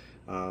ago.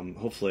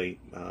 Hopefully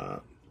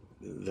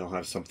they'll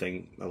have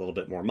something a little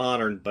bit more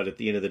modern, but at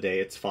the end of the day,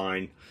 it's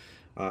fine.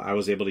 I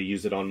was able to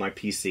use it on my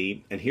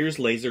PC. And here's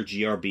Laser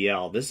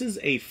GRBL. This is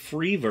a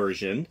free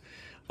version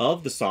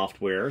of the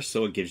software,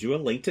 so it gives you a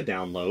link to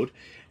download,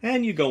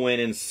 and you go in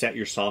and set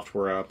your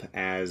software up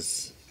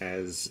as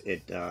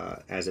it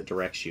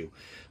directs you.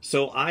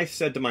 So I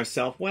said to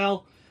myself,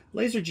 well,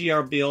 laser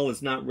GRBL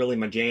is not really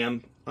my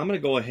jam. I'm going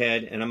to go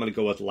ahead and I'm going to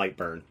go with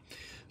Lightburn.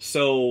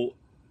 So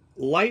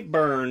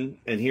Lightburn,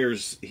 and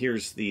here's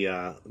the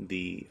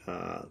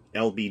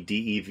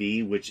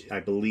LBDEV, which I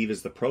believe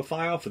is the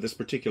profile for this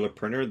particular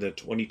printer, the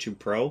 22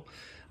 Pro.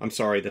 I'm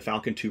sorry, the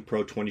Falcon 2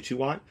 Pro 22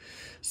 watt.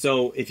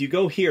 So if you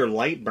go here,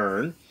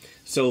 Lightburn,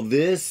 so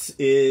this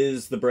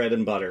is the bread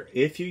and butter.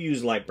 If you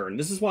use Lightburn,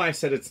 this is why I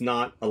said it's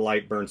not a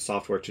Lightburn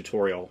software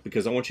tutorial,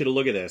 because I want you to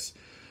look at this.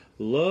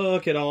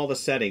 Look at all the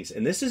settings,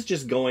 and this is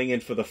just going in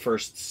for the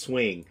first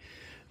swing.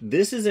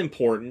 This is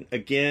important,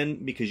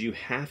 again, because you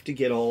have to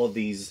get all of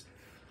these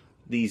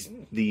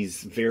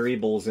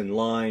variables in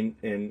line,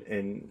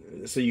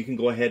 and so you can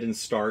go ahead and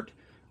start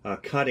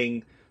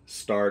cutting,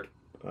 start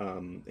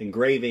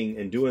engraving,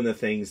 and doing the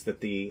things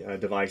that the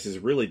device is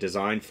really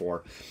designed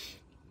for.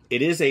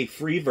 It is a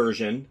free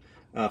version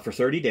for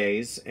 30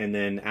 days, and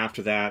then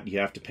after that you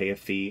have to pay a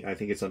fee. I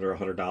think it's under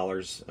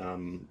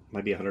 $100,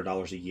 might be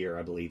 $100 a year,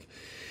 I believe.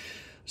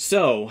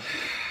 So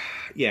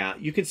yeah,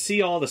 you can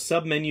see all the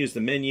sub-menus,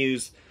 the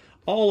menus,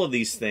 all of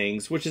these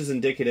things, which is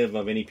indicative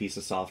of any piece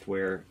of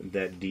software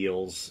that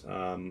deals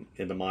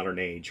in the modern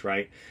age,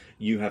 right?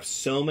 You have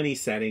so many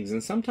settings,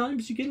 and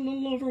sometimes you get a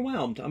little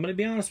overwhelmed. I'm going to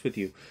be honest with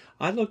you.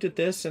 I looked at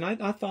this, and I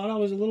thought I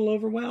was a little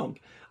overwhelmed.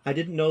 I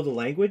didn't know the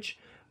language,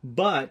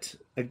 but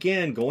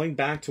again, going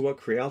back to what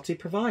Creality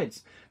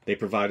provides, they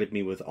provided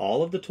me with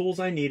all of the tools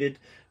I needed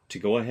to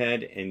go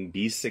ahead and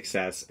be a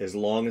success, as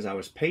long as I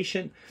was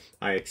patient.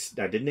 I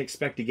didn't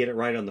expect to get it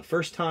right on the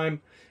first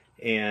time,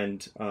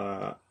 and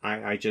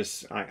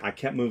I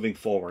kept moving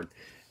forward.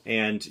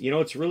 And you know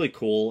what's really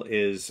cool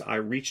is I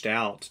reached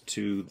out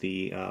to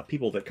the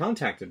people that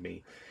contacted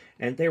me,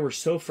 and they were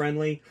so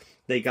friendly.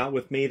 They got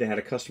with me. They had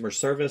a customer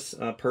service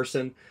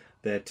person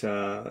that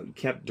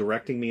kept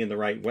directing me in the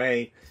right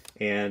way,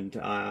 and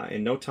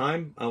in no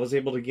time I was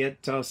able to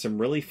get some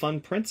really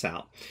fun prints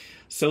out.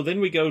 So then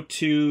we go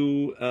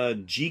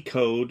to G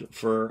code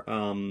for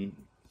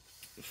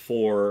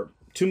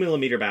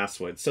 2mm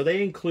basswood. So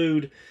they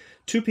include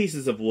 2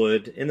 pieces of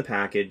wood in the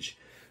package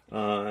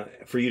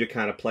for you to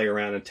kind of play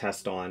around and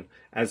test on,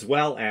 as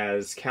well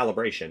as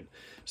calibration.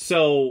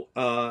 So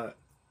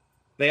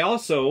they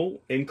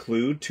also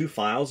include 2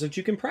 files that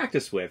you can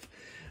practice with.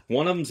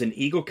 One of them's an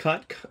eagle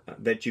cut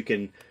that you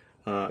can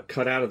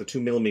cut out of the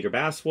 2mm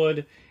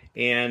basswood,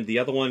 and the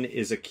other one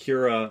is a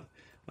Cura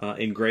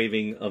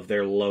engraving of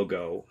their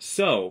logo.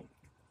 So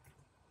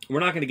we're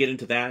not going to get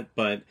into that,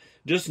 but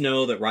just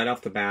know that right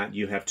off the bat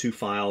you have 2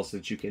 files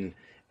that you can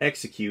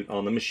execute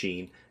on the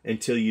machine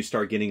until you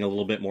start getting a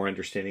little bit more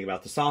understanding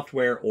about the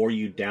software, or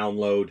you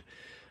download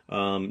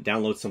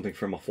something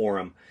from a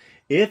forum.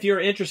 If you're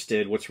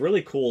interested, what's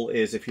really cool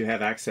is if you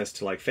have access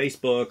to like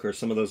Facebook or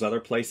some of those other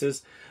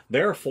places,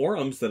 there are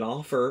forums that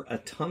offer a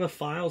ton of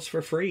files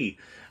for free.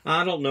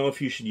 I don't know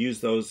if you should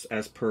use those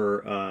as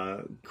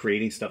per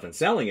creating stuff and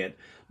selling it,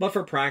 but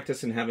for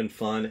practice and having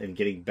fun and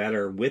getting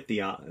better with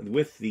the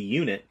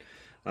unit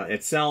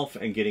itself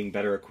and getting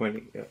better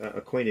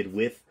acquainted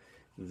with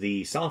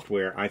the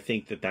software, I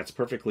think that that's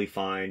perfectly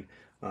fine.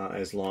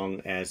 As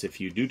long as if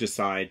you do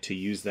decide to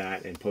use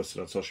that and post it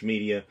on social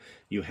media,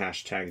 you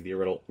hashtag the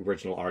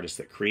original artist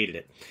that created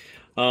it.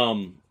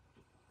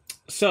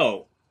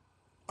 So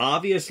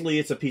obviously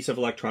it's a piece of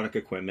electronic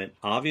equipment.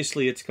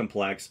 Obviously it's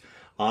complex.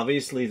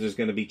 Obviously there's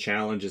going to be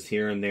challenges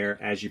here and there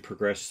as you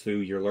progress through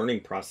your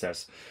learning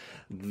process.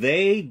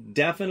 They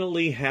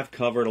definitely have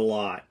covered a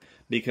lot,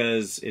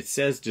 because it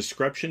says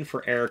description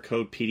for error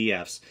code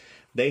PDFs.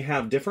 They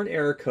have different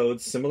error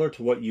codes similar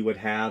to what you would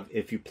have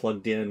if you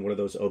plugged in one of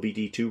those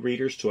OBD2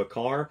 readers to a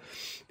car.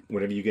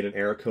 Whenever you get an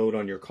error code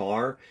on your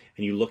car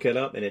and you look it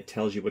up and it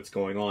tells you what's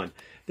going on.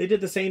 They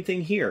did the same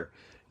thing here.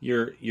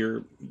 You're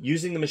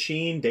using the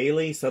machine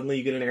daily, suddenly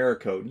you get an error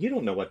code. You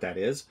don't know what that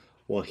is.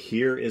 Well,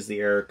 here is the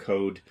error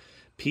code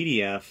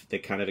PDF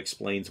that kind of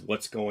explains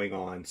what's going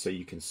on, so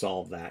you can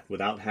solve that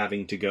without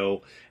having to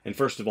go and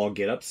first of all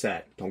get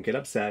upset. Don't get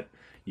upset.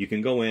 You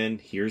can go in,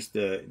 here's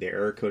the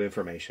error code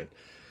information.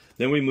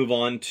 Then we move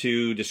on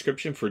to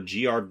description for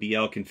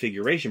GRBL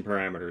configuration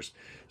parameters.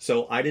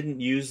 So I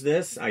didn't use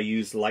this, I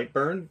used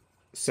Lightburn.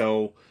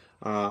 So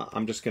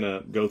I'm just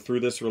gonna go through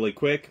this really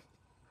quick.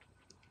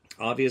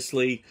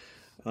 Obviously,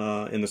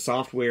 in the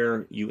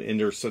software, you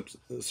enter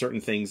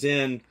certain things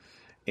in,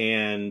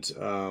 and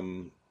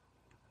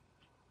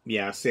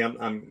yeah, see,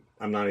 I'm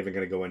not even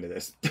gonna go into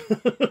this.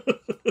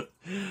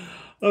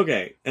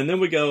 Okay, and then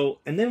we go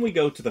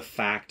to the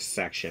fact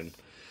section.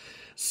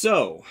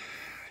 So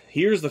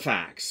here's the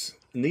facts.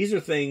 And these are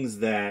things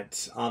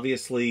that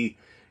obviously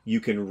you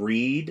can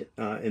read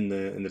in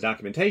the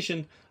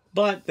documentation,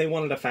 but they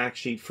wanted a fact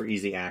sheet for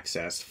easy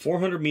access.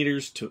 400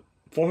 millimeters to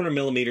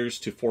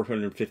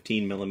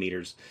 415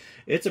 millimeters.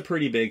 It's a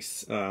pretty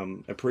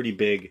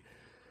big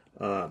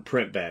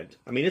print bed.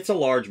 I mean, it's a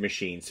large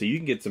machine, so you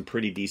can get some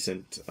pretty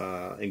decent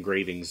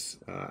engravings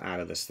out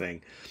of this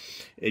thing.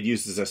 It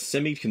uses a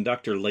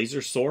semiconductor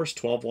laser source,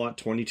 12 watt,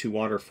 22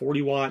 watt, or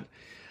 40 watt.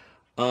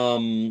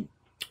 I'm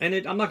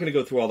not going to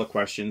go through all the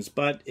questions,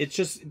 but it's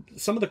just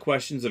some of the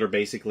questions that are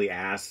basically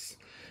asked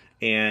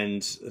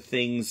and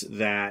things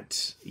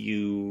that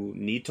you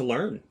need to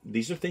learn.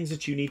 These are things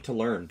that you need to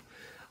learn.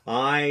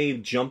 I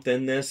jumped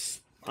in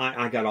this.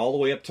 I got all the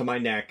way up to my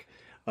neck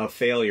of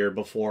failure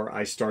before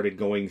I started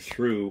going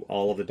through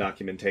all of the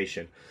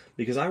documentation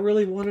because I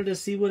really wanted to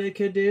see what it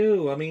could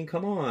do. I mean,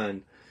 come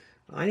on.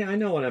 I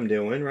know what I'm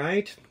doing,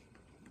 right?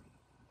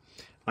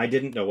 I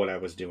didn't know what I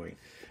was doing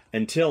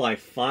until I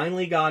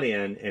finally got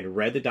in and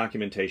read the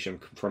documentation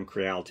from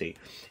Creality.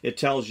 It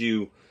tells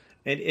you,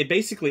 and it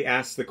basically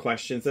asks the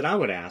questions that I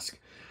would ask.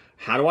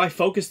 How do I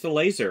focus the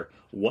laser?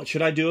 What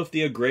should I do if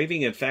the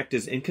engraving effect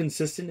is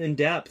inconsistent in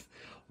depth?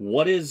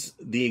 What is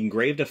the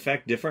engraved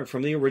effect different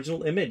from the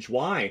original image?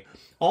 Why?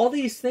 All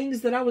these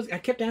things that I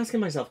kept asking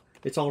myself.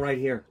 It's all right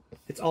here.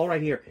 It's all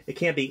right here. It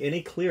can't be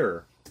any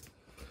clearer.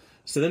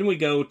 So then we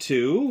go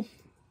to,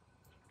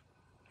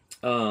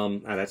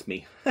 that's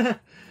me.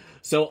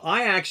 So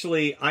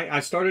I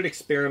started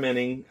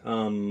experimenting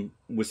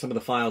with some of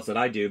the files that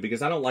I do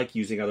because I don't like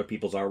using other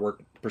people's artwork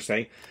per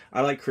se.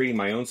 I like creating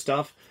my own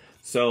stuff.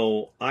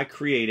 So I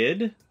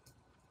created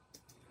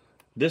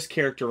this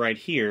character right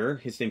here.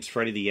 His name's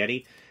Freddy the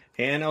Yeti.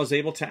 And I was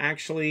able to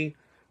actually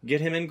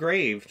get him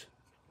engraved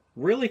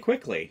really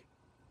quickly.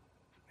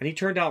 And he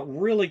turned out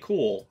really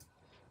cool,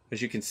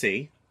 as you can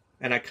see.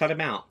 And I cut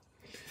him out.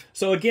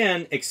 So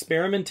again,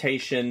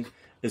 experimentation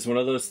is one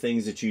of those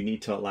things that you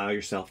need to allow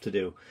yourself to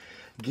do.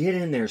 Get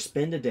in there,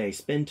 spend a day,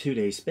 spend 2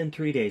 days, spend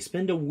 3 days,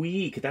 spend a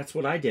week. That's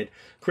what I did.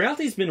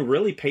 Creality's been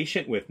really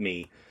patient with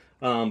me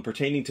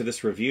pertaining to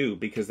this review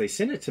because they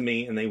sent it to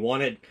me and they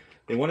wanted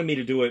me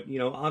to do it, you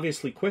know,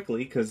 obviously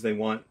quickly because they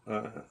want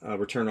a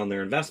return on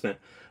their investment.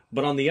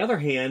 But on the other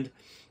hand,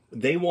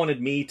 they wanted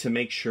me to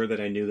make sure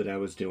that I knew that I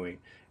was doing.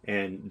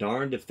 And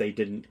darned if they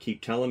didn't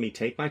keep telling me,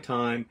 take my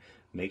time,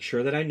 make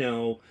sure that I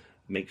know,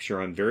 make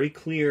sure I'm very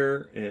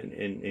clear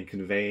in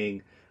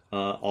conveying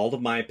all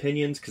of my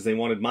opinions, because they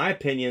wanted my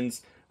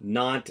opinions,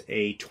 not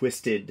a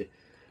twisted,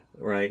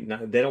 right?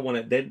 They don't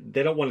want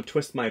to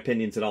twist my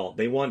opinions at all.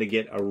 They want to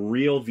get a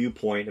real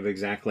viewpoint of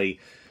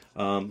exactly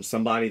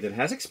somebody that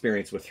has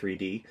experience with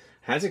 3D,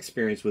 has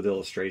experience with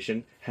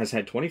illustration, has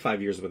had 25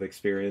 years of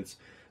experience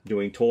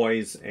doing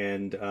toys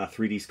and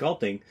 3D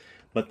sculpting,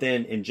 but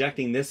then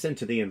injecting this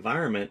into the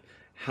environment,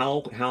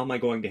 how am I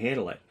going to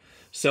handle it?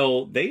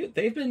 So they've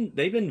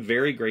been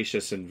very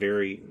gracious and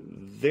very,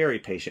 very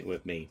patient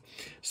with me.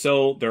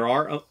 So there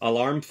are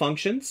alarm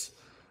functions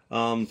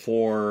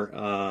for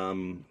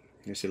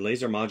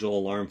laser module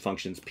alarm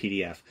functions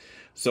PDF.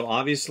 So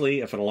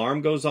obviously, if an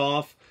alarm goes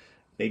off,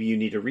 maybe you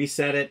need to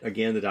reset it.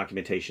 Again, the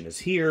documentation is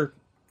here,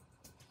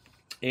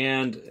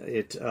 and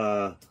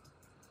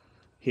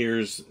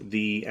here's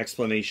the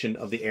explanation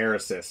of the air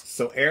assist.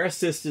 So air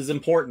assist is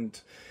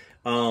important.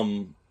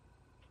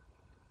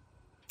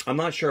 I'm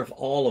not sure if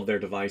all of their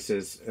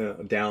devices,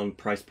 down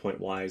price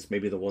point wise,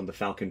 maybe the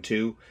Falcon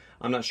 2,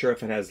 I'm not sure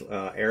if it has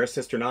air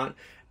assist or not.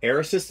 Air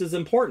assist is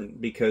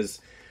important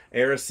because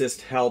air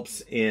assist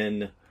helps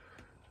in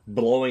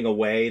blowing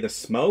away the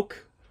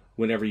smoke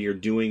whenever you're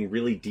doing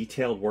really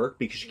detailed work,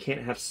 because you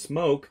can't have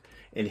smoke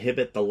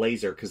inhibit the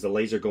laser, because the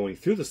laser going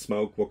through the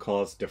smoke will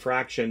cause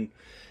diffraction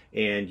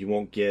and you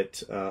won't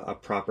get a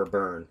proper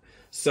burn.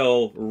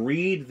 So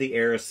read the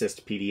air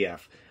assist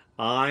PDF.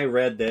 I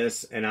read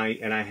this and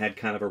I had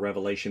kind of a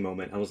revelation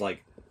moment. I was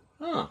like,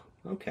 oh,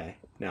 okay,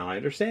 now I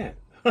understand.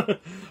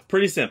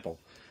 Pretty simple.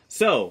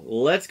 So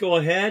let's go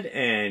ahead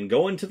and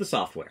go into the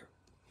software.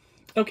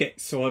 Okay,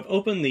 so I've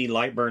opened the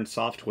Lightburn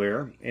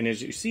software, and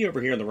as you see over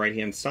here on the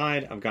right-hand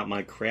side, I've got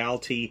my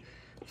Creality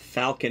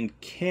Falcon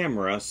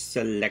camera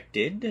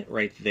selected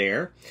right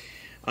there.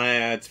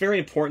 It's very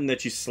important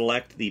that you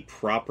select the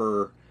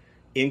proper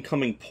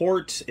incoming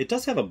port. It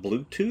does have a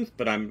Bluetooth,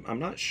 but I'm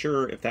not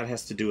sure if that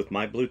has to do with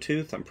my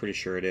Bluetooth. I'm pretty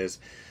sure it is.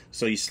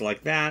 So you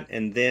select that,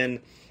 and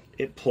then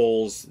it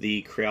pulls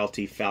the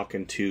Creality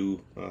Falcon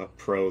 2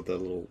 Pro, the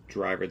little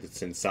driver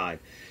that's inside.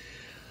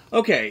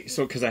 Okay,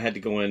 so because I had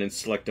to go in and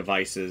select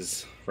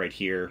devices right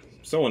here,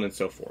 so on and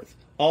so forth.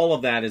 All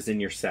of that is in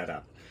your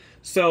setup.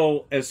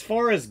 So as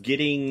far as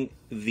getting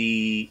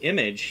the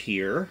image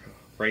here,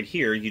 right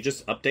here, you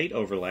just update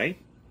overlay,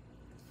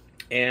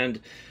 and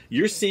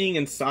you're seeing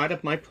inside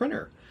of my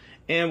printer.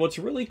 And what's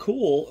really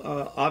cool,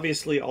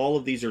 obviously all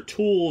of these are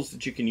tools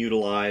that you can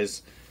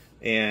utilize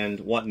and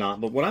whatnot,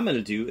 but what I'm going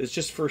to do is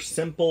just for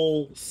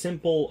simple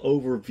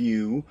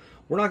overview,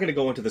 we're not going to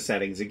go into the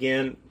settings.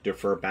 Again,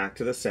 defer back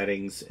to the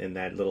settings in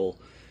that little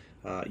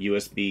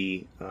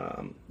USB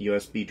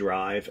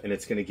drive, and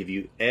it's going to give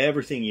you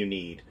everything you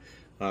need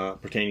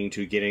pertaining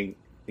to getting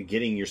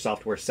your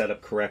software set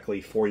up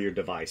correctly for your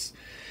device.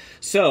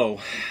 So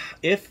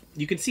if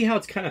you can see how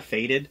it's kind of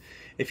faded,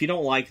 if you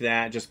don't like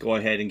that, just go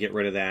ahead and get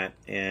rid of that,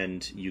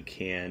 and you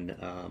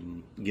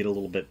can get a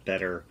little bit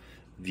better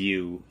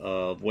view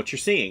of what you're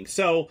seeing.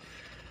 So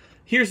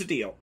here's the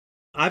deal.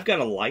 I've got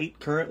a light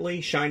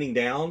currently shining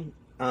down.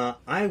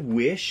 I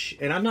wish,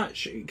 and I'm not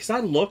sure, because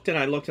I looked and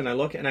I looked and I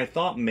looked, and I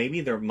thought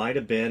maybe there might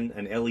have been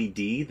an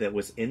LED that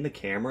was in the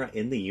camera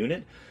in the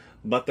unit,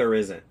 but there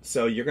isn't.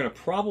 So you're going to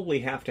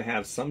probably have to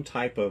have some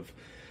type of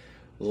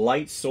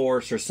light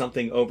source or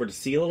something over to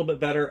see a little bit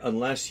better,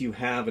 unless you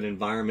have an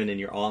environment in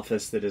your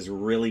office that is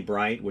really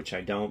bright, which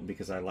I don't,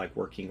 because I like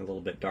working a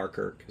little bit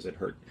darker because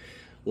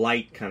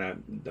light kind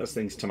of does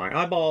things to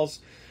my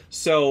eyeballs.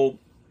 So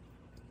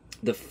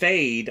the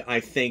fade, I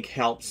think,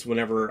 helps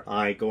whenever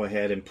I go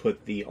ahead and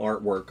put the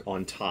artwork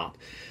on top.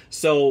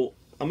 So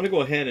I'm going to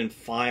go ahead and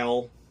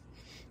file,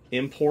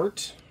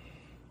 import,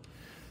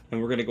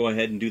 and we're going to go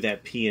ahead and do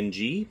that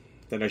PNG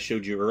that I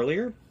showed you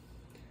earlier.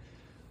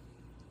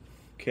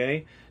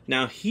 Okay,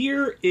 now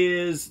here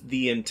is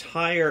the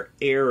entire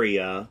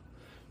area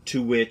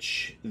to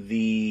which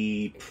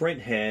the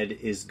print head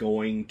is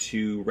going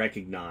to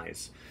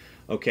recognize.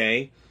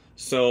 Okay,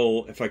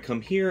 so if I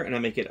come here and I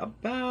make it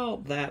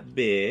about that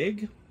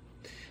big,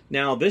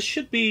 now this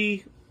should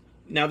be,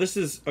 now this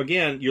is,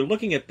 again, you're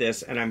looking at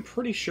this and I'm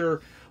pretty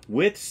sure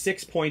width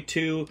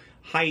 6.2,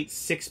 height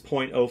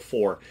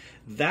 6.04.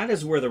 That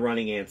is where the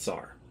running ants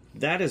are.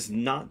 That is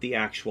not the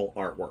actual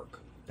artwork.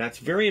 That's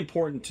very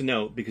important to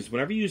note, because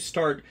whenever you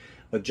start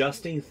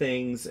adjusting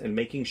things and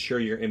making sure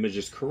your image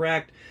is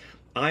correct,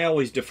 I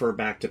always defer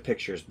back to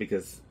pictures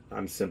because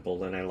I'm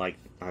simple and I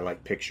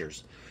like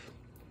pictures.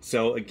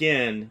 So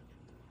again,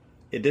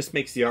 this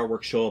makes the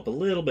artwork show up a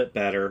little bit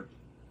better.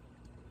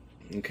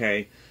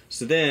 Okay,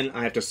 so then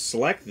I have to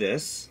select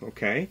this.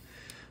 Okay,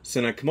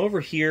 so then I come over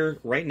here.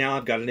 Right now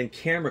I've got it in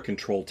camera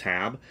control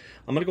tab.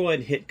 I'm going to go ahead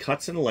and hit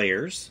cuts and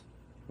layers.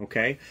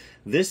 Okay,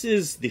 this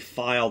is the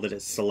file that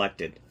it's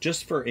selected.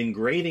 Just for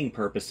engraving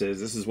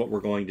purposes, this is what we're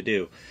going to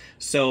do.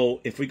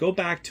 So if we go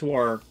back to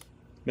our,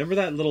 remember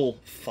that little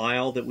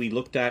file that we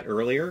looked at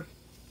earlier?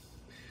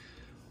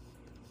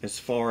 As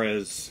far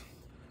as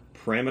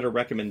parameter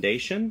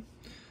recommendation.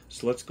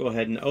 So let's go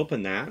ahead and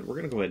open that. We're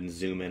going to go ahead and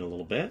zoom in a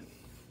little bit.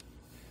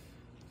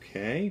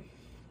 Okay.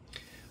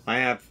 I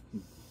have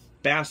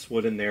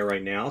basswood in there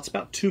right now. It's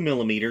about 2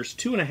 millimeters,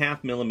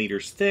 2.5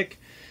 millimeters thick.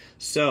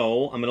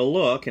 So I'm going to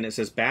look, and it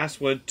says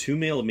basswood 2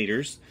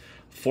 millimeters,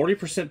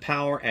 40%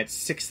 power at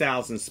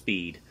 6,000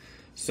 speed.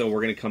 So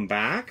we're going to come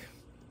back.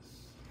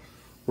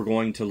 We're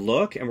going to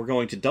look, and we're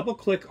going to double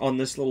click on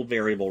this little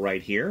variable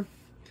right here.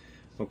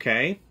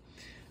 Okay.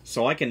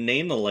 So I can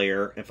name the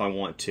layer if I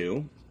want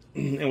to.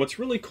 And what's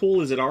really cool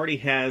is it already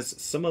has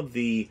some of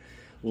the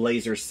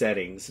laser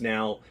settings.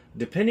 Now,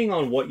 depending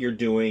on what you're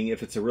doing,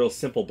 if it's a real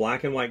simple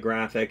black and white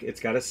graphic, it's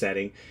got a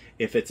setting.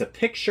 If it's a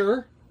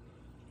picture,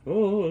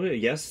 oh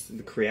yes,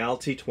 the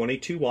Creality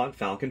 22 watt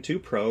Falcon 2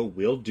 Pro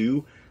will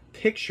do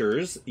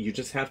pictures. You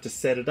just have to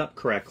set it up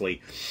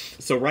correctly.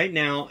 So right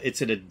now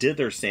it's at a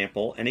dither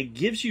sample, and it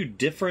gives you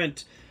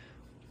different,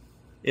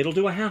 it'll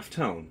do a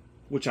halftone,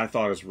 which I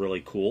thought was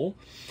really cool.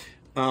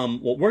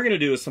 What we're going to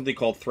do is something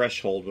called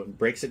threshold, which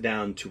breaks it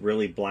down to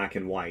really black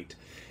and white,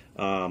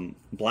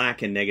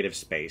 black and negative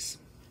space.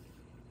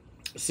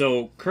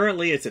 So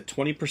currently it's at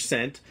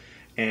 20%,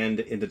 and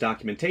in the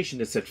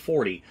documentation it's at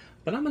 40.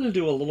 But I'm going to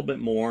do a little bit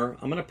more.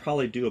 I'm going to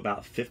probably do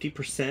about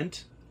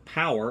 50%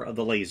 power of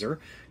the laser,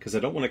 because I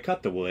don't want to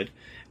cut the wood.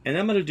 And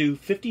I'm going to do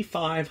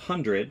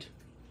 5,500,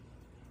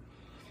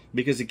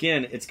 because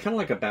again, it's kind of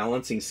like a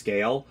balancing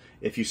scale.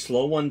 If you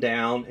slow one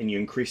down and you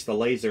increase the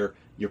laser,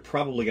 you're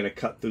probably going to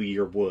cut through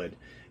your wood.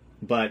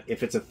 But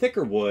if it's a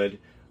thicker wood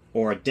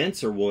or a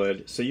denser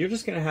wood, so you're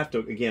just going to have to,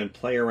 again,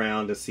 play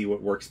around to see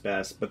what works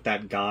best. But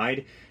that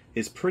guide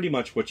is pretty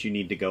much what you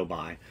need to go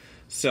by.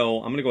 So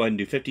I'm going to go ahead and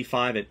do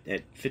 55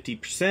 at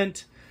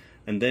 50%.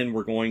 And then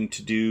we're going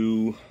to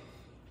do,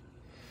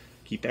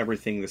 keep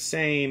everything the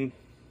same.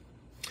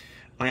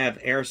 I have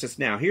air assist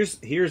now. Here's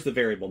the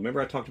variable. Remember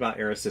I talked about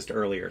air assist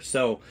earlier.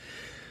 So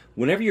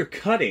whenever you're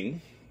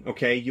cutting,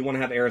 okay, you want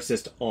to have air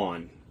assist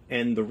on.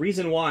 And the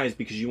reason why is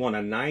because you want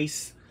a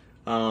nice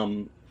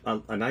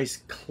nice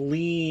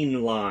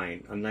clean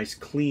line, a nice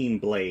clean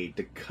blade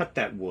to cut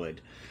that wood.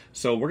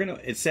 So we're gonna,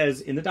 it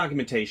says in the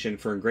documentation,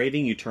 for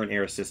engraving you turn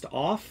air assist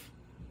off,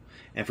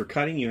 and for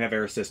cutting you have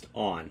air assist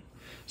on.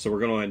 So we're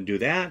gonna go ahead and do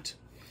that.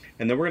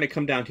 And then we're gonna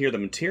come down here, the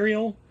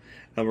material,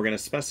 and we're gonna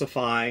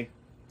specify,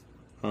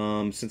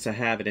 since I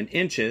have it in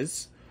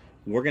inches,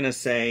 we're gonna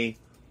say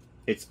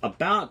it's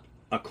about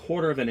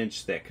 1/4 of an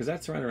inch thick, because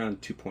that's right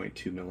around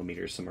 2.2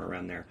 millimeters, somewhere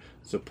around there.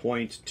 So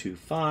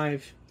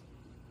 0.25.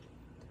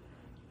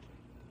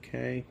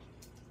 Okay.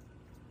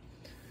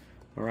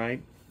 All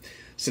right.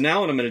 So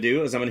now what I'm going to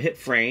do is I'm going to hit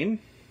frame.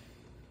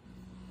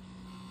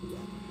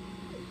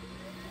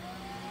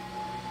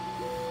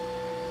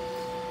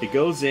 It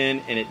goes in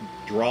and it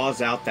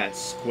draws out that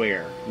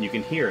square, and you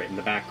can hear it in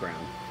the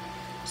background.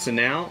 So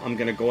now I'm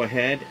going to go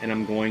ahead and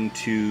I'm going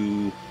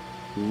to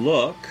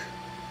look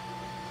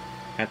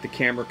at the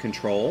camera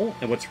control,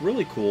 and what's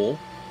really cool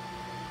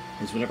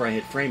is whenever I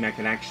hit frame, I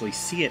can actually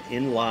see it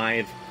in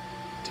live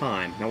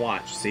time. Now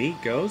watch, see,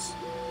 it goes.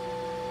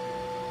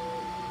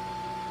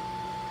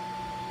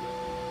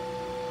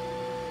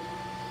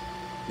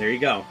 there you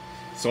go.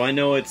 So I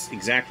know it's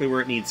exactly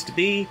where it needs to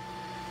be.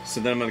 So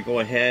then I'm going to go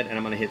ahead and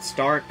I'm going to hit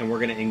start and we're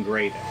going to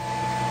engrave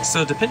it.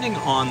 So depending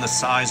on the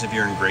size of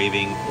your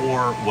engraving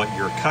or what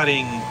you're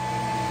cutting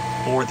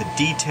or the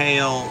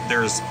detail,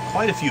 there's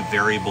quite a few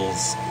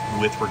variables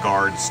with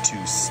regards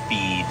to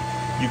speed.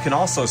 You can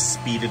also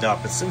speed it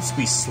up, but since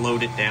we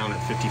slowed it down at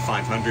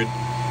 5500,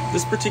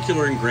 this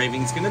particular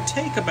engraving is going to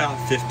take about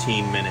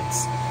 15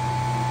 minutes.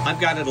 I've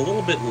got it a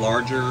little bit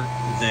larger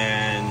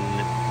than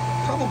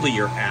probably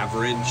your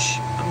average.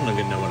 I don't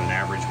even know what an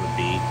average would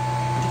be.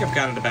 I think I've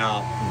got it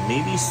about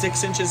maybe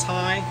 6 inches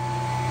high.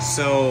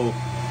 So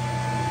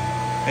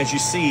as you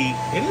see,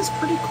 it is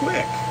pretty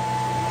quick.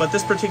 But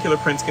this particular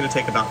print's going to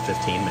take about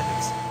 15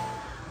 minutes.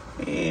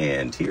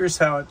 And here's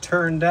how it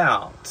turned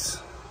out.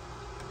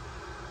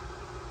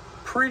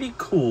 Pretty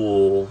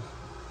cool.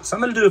 So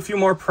I'm going to do a few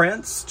more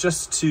prints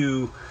just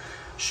to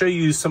show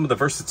you some of the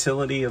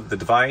versatility of the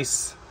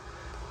device.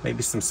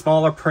 Maybe some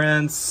smaller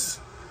prints,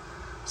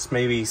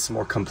 maybe some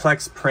more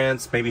complex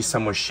prints, maybe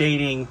some with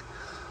shading.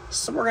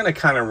 So we're going to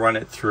kind of run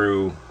it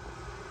through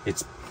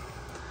its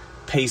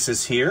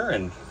paces here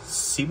and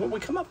see what we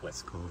come up with.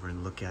 Let's go over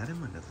and look at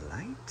him under the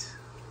light.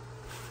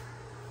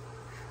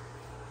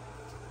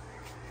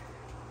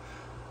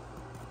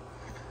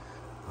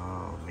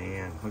 Oh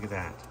man, look at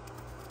that.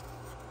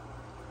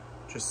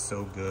 Just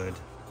so good.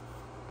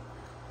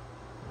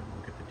 And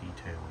look at the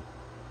detail.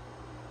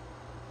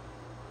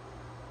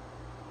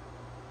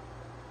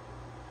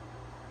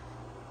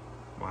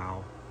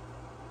 Wow.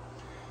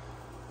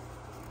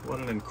 What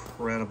an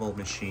incredible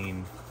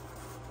machine.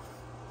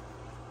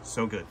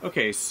 So good.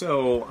 Okay,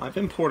 so I've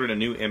imported a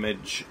new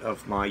image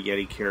of my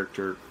Yeti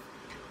character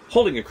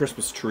holding a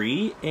Christmas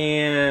tree,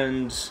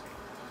 and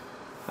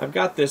I've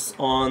got this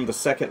on the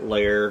second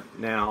layer.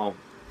 Now,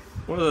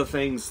 one of the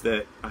things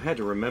that I had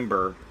to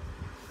remember,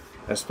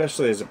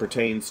 especially as it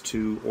pertains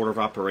to order of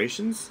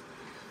operations,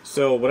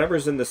 so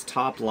whatever's in this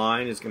top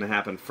line is going to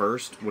happen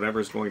first,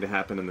 whatever's going to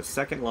happen in the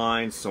second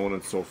line, so on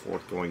and so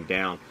forth going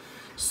down.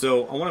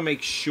 So I want to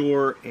make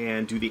sure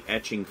and do the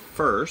etching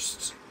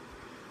first.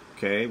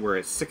 Okay, we're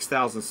at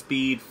 6,000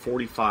 speed,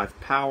 45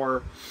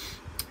 power,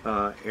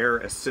 air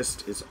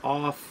assist is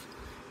off.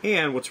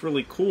 And what's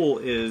really cool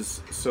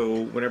is,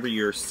 so whenever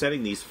you're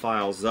setting these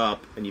files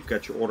up and you've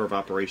got your order of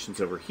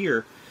operations over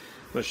here,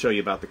 I'm going to show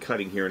you about the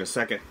cutting here in a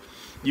second.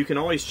 You can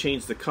always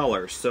change the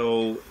color.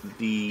 So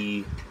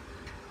the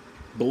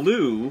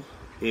blue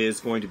is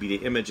going to be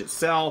the image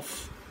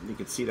itself. You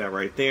can see that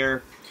right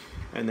there.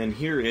 And then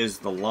here is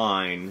the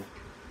line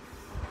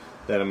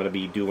that I'm going to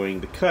be doing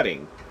the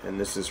cutting. And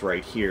this is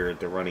right here,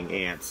 the running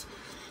ants.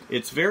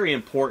 It's very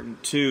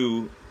important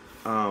too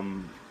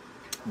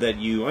that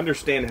you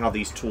understand how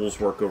these tools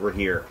work over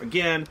here.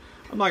 Again,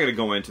 I'm not going to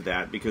go into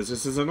that because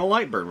this isn't a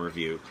Lightburn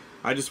review.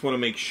 I just want to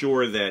make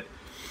sure that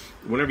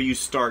whenever you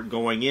start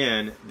going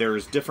in,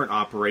 there's different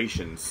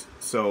operations.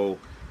 So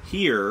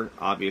here,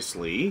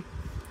 obviously,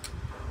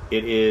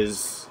 it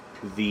is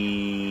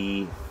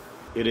the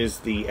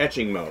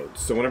etching mode.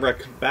 So whenever I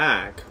come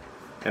back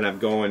and I'm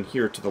going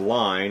here to the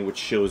line, which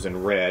shows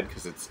in red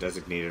because it's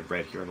designated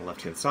red here on the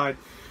left-hand side,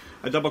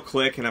 I double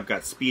click and I've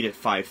got speed at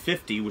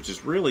 550, which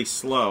is really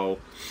slow,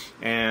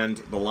 and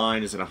the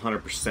line is at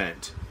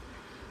 100%.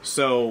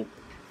 So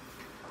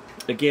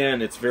again,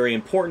 it's very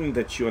important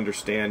that you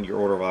understand your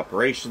order of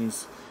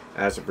operations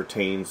as it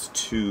pertains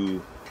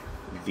to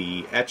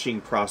the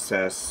etching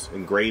process,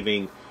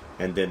 engraving,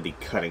 and then the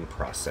cutting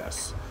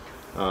process.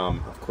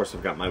 Of course,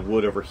 I've got my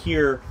wood over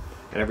here,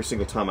 and every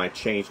single time I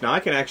change, now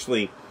I can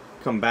actually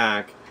come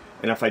back,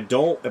 and if I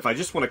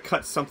just want to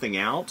cut something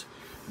out,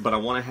 but I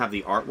want to have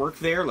the artwork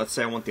there, let's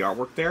say I want the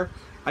artwork there,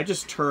 I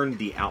just turn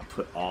the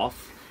output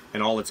off,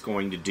 and all it's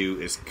going to do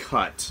is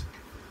cut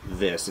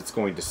this. It's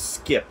going to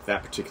skip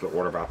that particular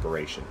order of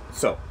operation.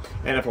 So,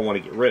 and if I want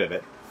to get rid of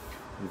it,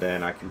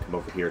 then I can come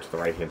over here to the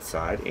right-hand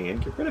side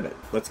and get rid of it.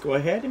 Let's go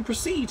ahead and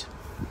proceed.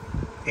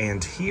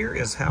 And here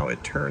is how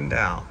it turned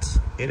out.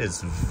 It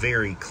is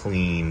very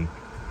clean.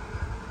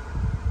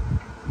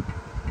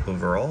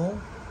 Overall,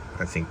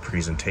 I think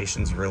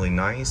presentation's really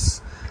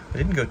nice. I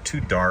didn't go too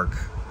dark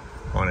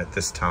on it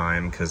this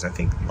time because I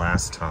think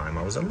last time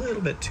I was a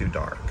little bit too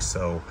dark.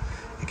 So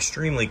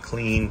extremely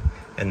clean,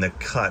 and the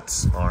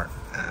cuts are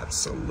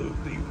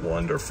absolutely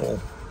wonderful.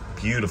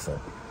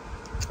 Beautiful.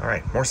 All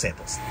right, more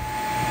samples.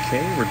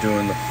 Okay, we're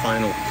doing the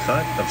final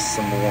cut of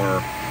some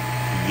more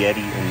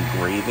Yeti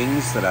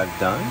engravings that I've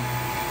done.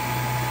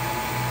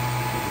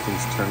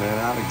 Everything's turning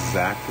out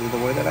exactly the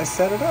way that I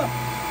set it up.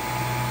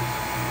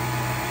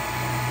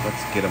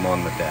 Let's get them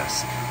on the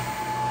desk.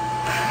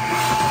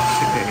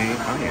 Okay,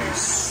 I am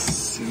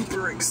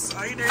super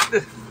excited. Go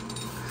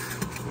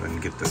ahead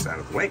and get this out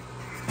of the way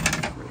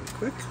really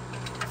quick.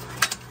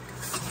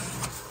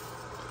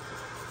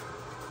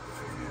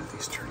 Yeah,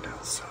 these turned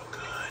out so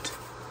good.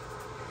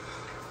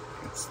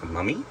 It's the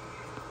mummy.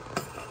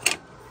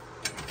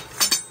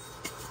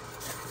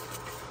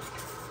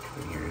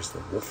 And here's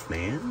the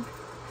Wolfman.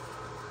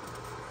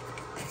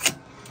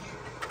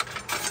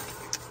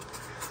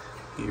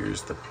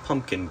 Here's the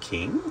Pumpkin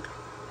King.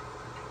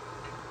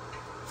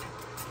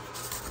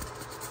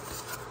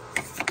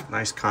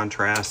 Nice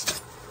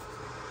contrast.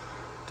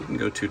 Didn't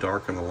go too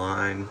dark on the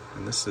line.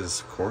 And this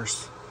is, of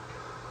course,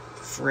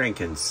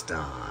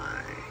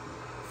 Frankenstein.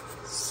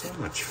 So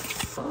much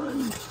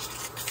fun.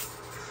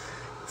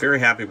 Very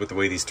happy with the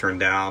way these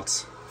turned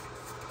out.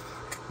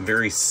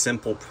 Very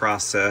simple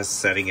process,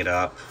 setting it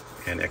up,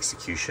 and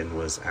execution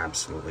was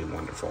absolutely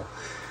wonderful.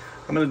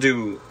 I'm going to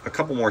do a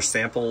couple more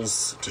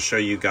samples to show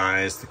you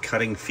guys the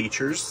cutting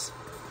features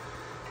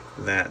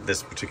that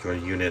this particular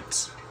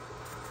unit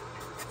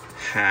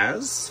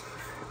has.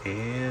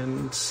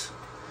 And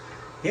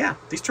yeah,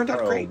 these turned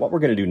out great. What we're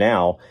going to do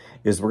now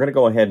is we're going to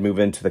go ahead and move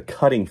into the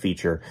cutting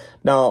feature.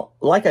 Now,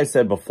 like I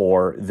said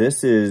before,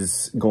 this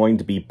is going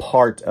to be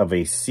part of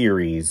a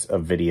series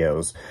of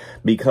videos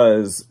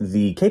because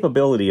the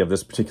capability of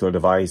this particular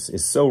device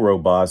is so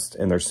robust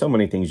and there's so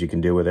many things you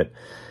can do with it.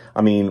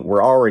 I mean,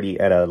 we're already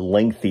at a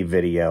lengthy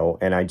video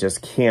and I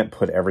just can't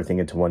put everything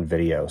into one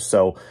video.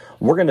 So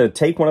we're going to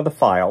take one of the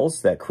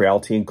files that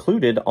Creality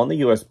included on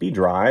the USB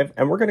drive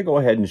and we're going to go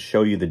ahead and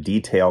show you the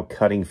detailed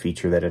cutting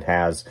feature that it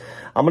has.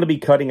 I'm going to be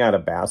cutting out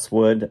of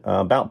basswood,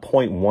 about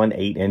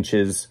 0.18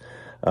 inches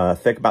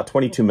thick, about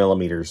 22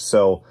 millimeters.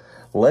 So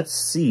let's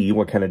see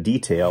what kind of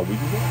detail we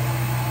can get.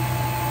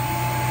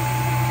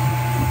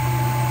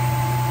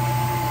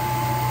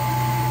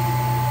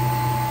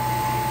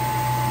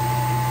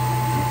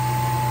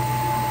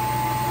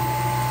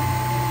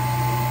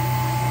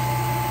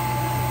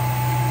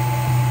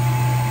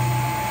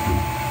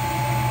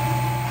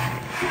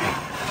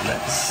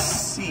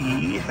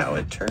 How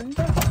it turned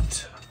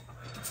out.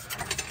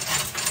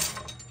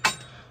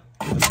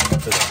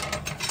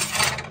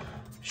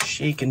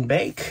 Shake and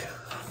bake.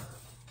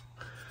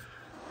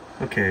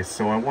 Okay,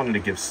 so I wanted to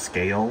give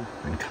scale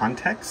and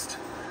context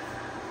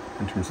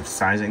in terms of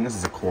sizing. This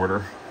is a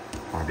quarter,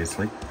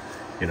 obviously,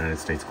 United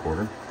States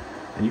quarter.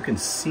 And you can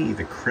see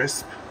the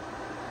crisp,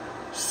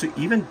 so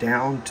even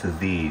down to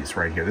these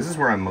right here. This is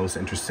where I'm most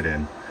interested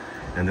in.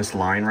 And this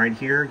line right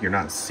here, you're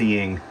not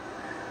seeing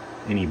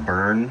any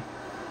burn.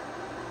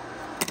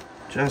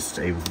 Just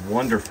a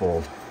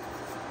wonderful,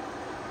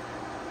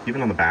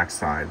 even on the back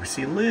side. We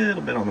see a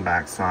little bit on the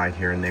back side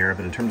here and there,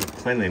 but in terms of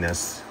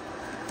cleanliness,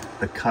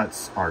 the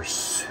cuts are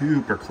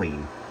super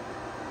clean.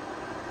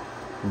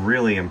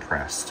 Really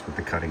impressed with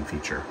the cutting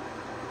feature.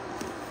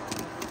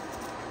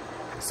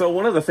 So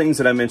one of the things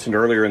that I mentioned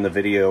earlier in the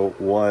video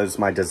was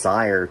my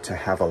desire to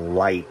have a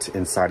light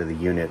inside of the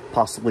unit,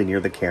 possibly near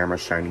the camera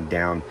shining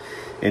down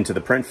into the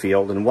print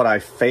field. And what I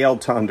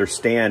failed to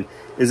understand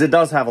is it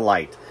does have a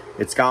light.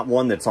 It's got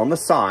one that's on the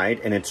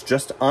side and it's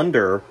just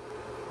under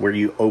where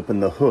you open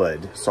the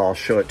hood. So I'll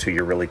show it to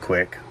you really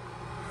quick.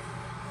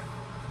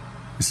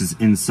 This is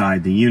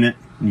inside the unit.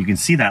 And you can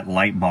see that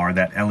light bar,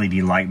 that LED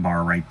light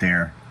bar right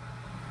there.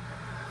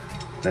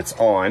 That's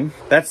on.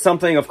 That's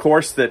something, of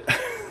course, that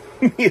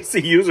me as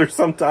a user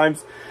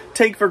sometimes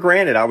take for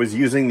granted. I was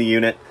using the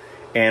unit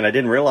and I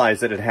didn't realize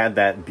that it had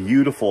that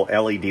beautiful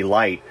LED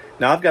light.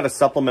 Now I've got a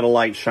supplemental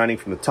light shining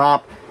from the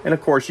top. And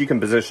of course you can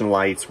position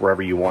lights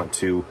wherever you want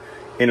to,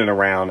 in and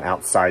around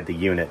outside the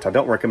unit. I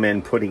don't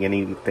recommend putting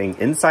anything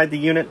inside the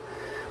unit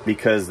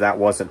because that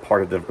wasn't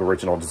part of the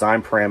original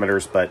design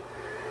parameters, but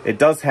it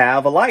does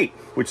have a light,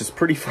 which is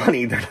pretty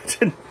funny that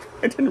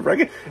I didn't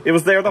recognize. It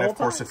was there the whole time. Of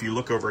course, if you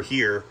look over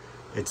here,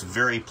 it's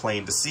very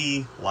plain to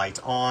see, light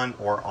on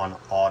or on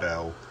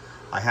auto.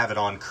 I have it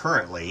on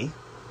currently,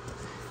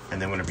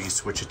 and then whenever you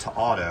switch it to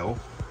auto,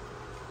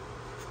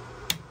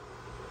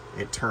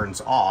 it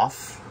turns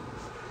off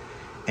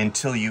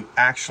until you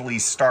actually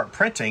start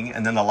printing,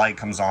 and then the light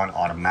comes on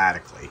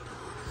automatically.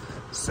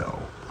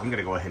 So I'm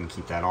gonna go ahead and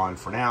keep that on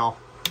for now,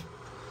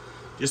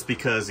 just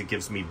because it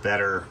gives me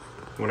better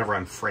whenever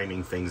I'm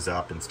framing things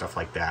up and stuff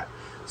like that.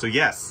 So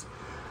yes,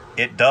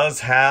 it does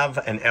have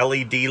an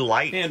LED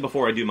light. And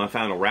before I do my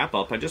final wrap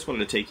up, I just wanted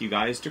to take you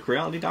guys to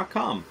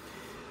Creality.com.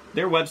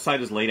 Their website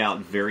is laid out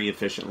very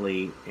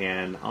efficiently,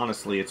 and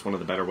honestly, it's one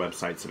of the better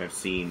websites that I've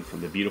seen,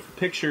 from the beautiful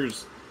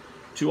pictures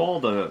to all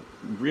the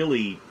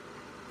really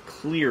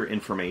clear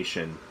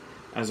information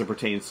as it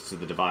pertains to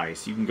the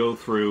device. You can go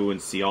through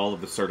and see all of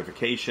the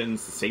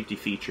certifications, the safety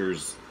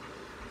features.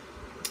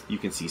 You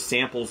can see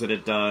samples that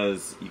it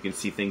does. You can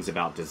see things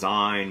about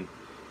design,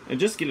 and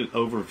just get an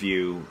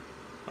overview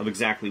of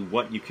exactly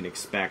what you can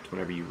expect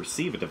whenever you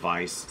receive a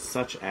device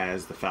such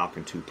as the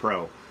Falcon 2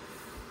 Pro.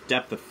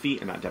 Depth of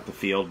field, not depth of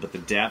field, but the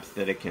depth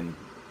that it can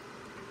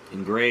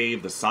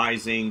engrave, the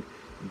sizing,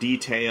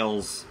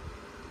 details,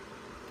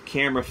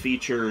 camera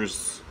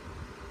features.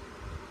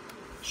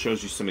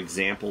 Shows you some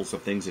examples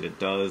of things that it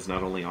does,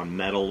 not only on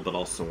metal, but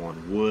also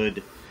on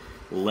wood,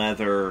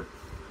 leather,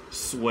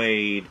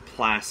 suede,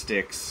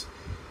 plastics.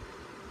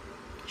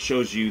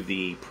 Shows you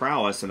the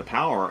prowess and the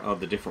power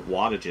of the different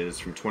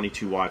wattages, from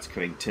 22 watts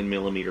cutting 10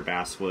 millimeter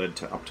basswood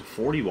to up to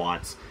 40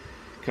 watts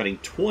cutting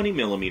 20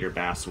 millimeter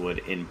basswood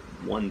in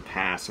one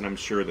pass, and I'm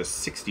sure the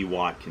 60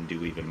 watt can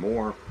do even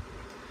more.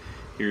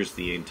 Here's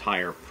the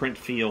entire print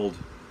field,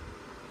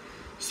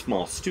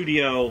 small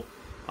studio.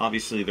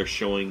 Obviously they're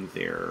showing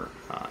their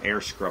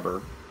air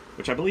scrubber,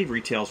 which I believe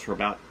retails for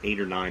about $800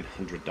 or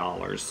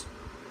 $900.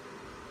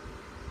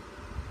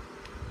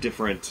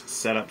 different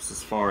setups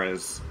as far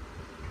as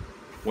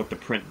what the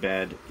print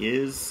bed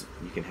is.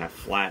 You can have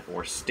flat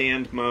or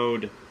stand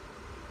mode.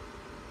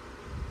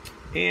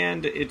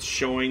 And it's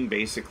showing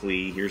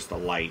basically, here's the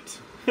light.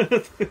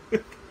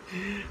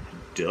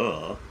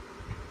 Duh.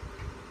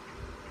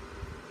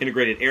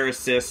 Integrated air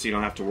assist, so you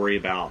don't have to worry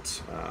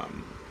about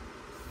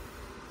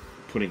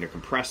putting a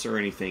compressor or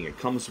anything. It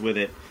comes with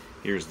it.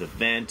 Here's the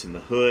vent and the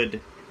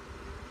hood.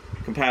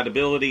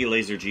 Compatibility,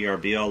 laser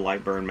GRBL,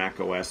 Lightburn, Mac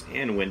OS,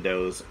 and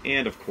Windows.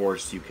 And of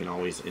course, you can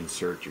always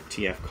insert your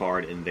TF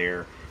card in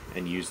there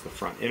and use the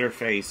front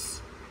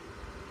interface.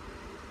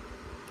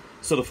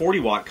 So the 40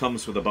 watt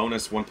comes with a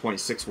bonus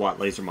 1.6 watt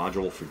laser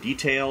module for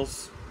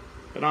details.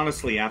 But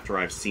honestly, after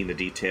I've seen the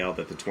detail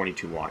that the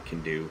 22 watt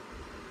can do,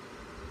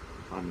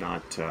 I'm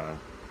not,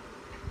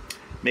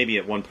 maybe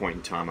at one point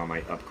in time I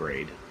might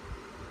upgrade.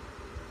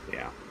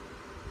 Yeah.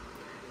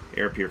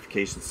 Air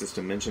purification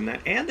system, mentioned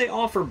that. And they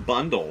offer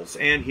bundles.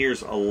 And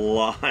here's a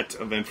lot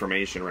of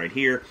information right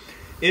here.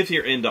 If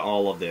you're into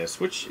all of this,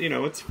 which, you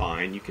know, it's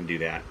fine. You can do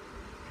that.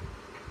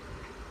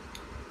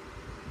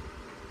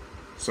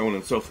 So on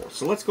and so forth.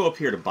 So let's go up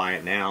here to buy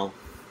it now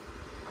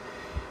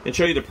and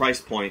show you the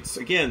price points.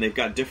 Again, they've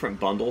got different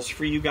bundles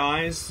for you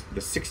guys. The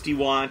 60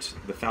 watt,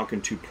 the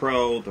Falcon 2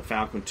 Pro, the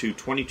Falcon 2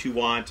 22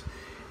 watt,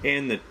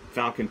 and the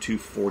Falcon 2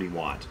 40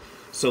 watt.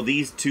 So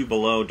these two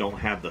below don't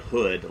have the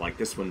hood like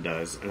this one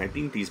does, and I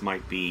think these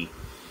might be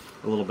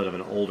a little bit of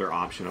an older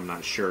option, I'm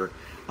not sure.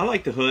 I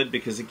like the hood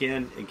because,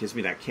 again, it gives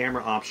me that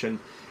camera option,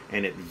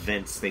 and it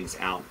vents things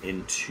out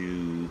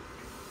into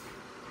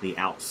the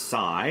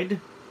outside.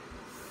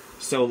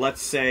 So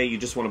let's say you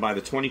just want to buy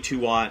the 22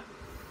 watt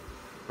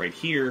right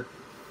here,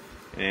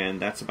 and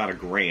that's about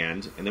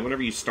 $1,000. And then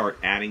whenever you start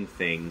adding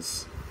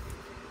things,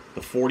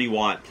 the 40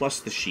 watt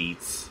plus the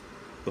sheets,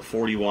 the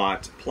 40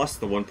 watt plus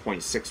the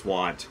 1.6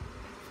 watt,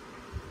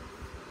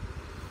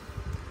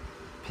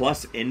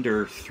 plus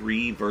Ender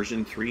 3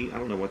 version 3. I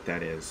don't know what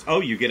that is.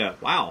 Oh, you get a,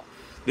 wow,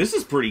 this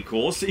is pretty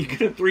cool. So you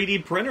get a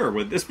 3D printer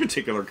with this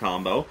particular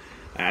combo.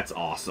 That's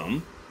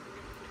awesome.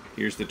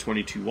 Here's the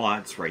 22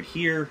 watts right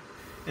here.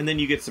 And then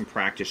you get some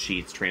practice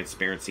sheets,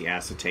 transparency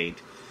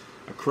acetate,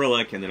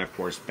 acrylic, and then of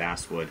course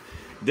basswood.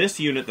 This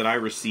unit that I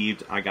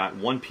received, I got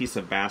one piece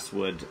of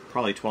basswood,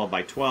 probably 12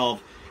 by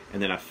 12,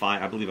 and then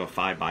I believe a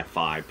 5 by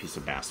 5 piece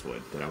of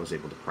basswood that I was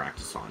able to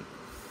practice on.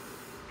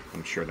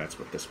 I'm sure that's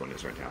what this one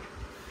is right now.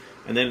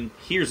 And then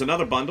here's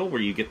another bundle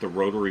where you get the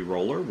rotary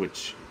roller,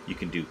 which you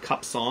can do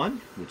cups on,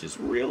 which is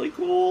really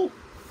cool.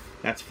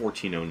 That's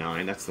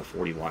 $14.09. That's the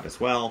 40 watt as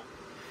well.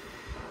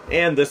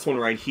 And this one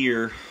right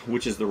here,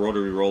 which is the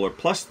rotary roller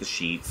plus the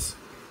sheets.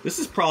 This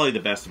is probably the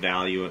best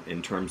value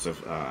in terms of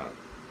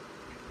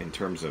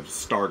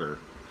starter.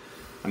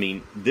 I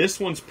mean, this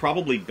one's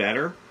probably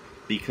better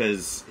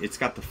because it's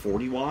got the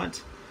 40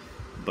 watt,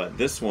 but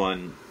this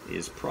one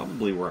is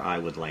probably where I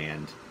would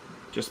land,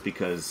 just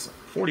because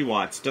 40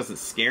 watts doesn't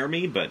scare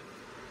me, but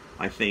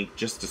I think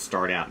just to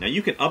start out. Now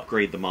you can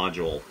upgrade the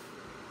module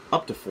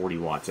up to 40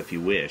 watts if you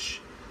wish.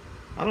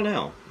 I don't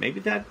know. Maybe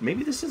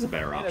this is a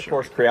better option. And of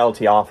course,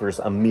 Creality offers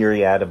a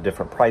myriad of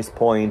different price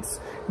points,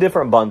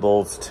 different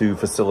bundles to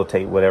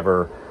facilitate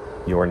whatever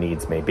your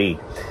needs may be.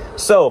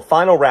 So,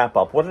 final wrap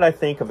up. What did I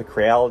think of the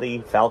Creality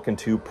Falcon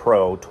 2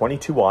 Pro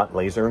 22 watt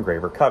laser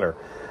engraver cutter?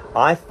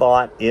 I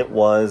thought it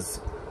was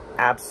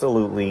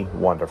absolutely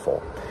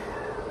wonderful.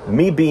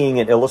 Me being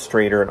an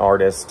illustrator and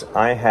artist,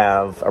 I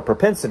have a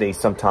propensity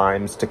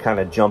sometimes to kind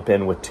of jump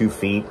in with 2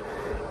 feet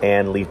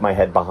and leave my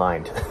head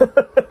behind.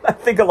 I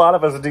think a lot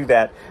of us do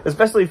that,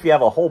 especially if you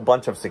have a whole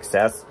bunch of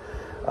success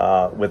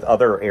with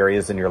other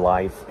areas in your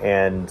life.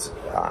 And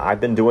I've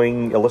been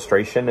doing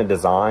illustration and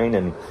design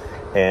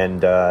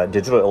and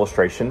digital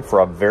illustration for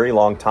a very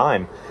long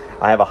time.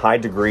 I have a high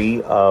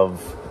degree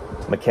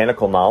of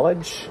mechanical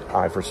knowledge.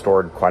 I've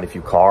restored quite a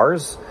few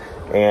cars,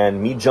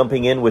 and me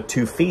jumping in with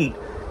 2 feet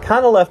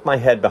kind of left my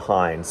head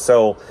behind.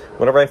 So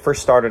whenever I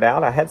first started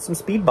out, I had some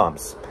speed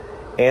bumps,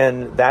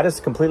 and that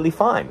is completely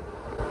fine.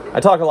 I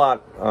talk a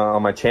lot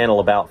on my channel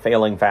about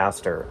failing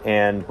faster,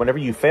 and whenever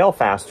you fail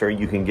faster,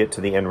 you can get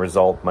to the end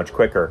result much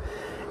quicker.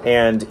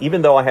 And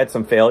even though I had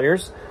some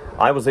failures,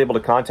 I was able to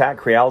contact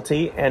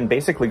Creality and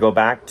basically go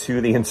back to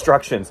the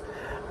instructions.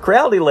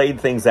 Creality laid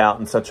things out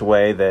in such a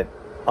way that,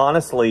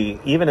 honestly,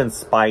 even in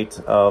spite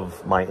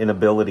of my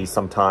inability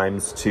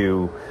sometimes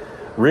to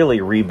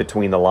really read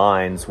between the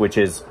lines, which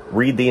is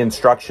read the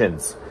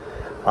instructions,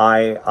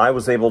 I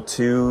was able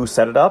to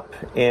set it up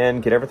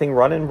and get everything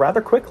running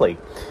rather quickly.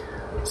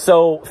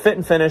 So fit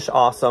and finish,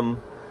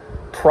 awesome.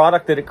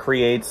 Product that it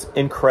creates,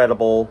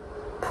 incredible.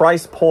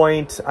 Price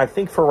point, I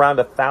think for around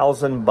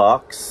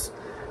 $1,000,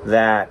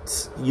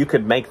 that you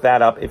could make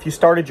that up if you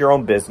started your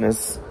own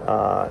business,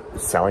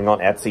 selling on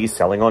Etsy,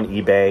 selling on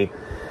eBay,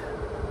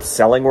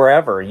 selling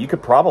wherever. You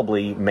could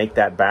probably make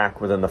that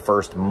back within the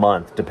first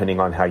month, depending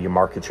on how you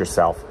market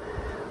yourself.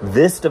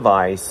 This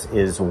device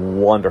is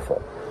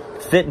wonderful.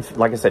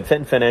 Like I said, fit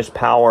and finish,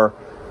 power,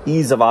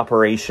 ease of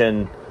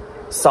operation.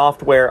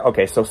 Software,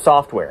 okay, so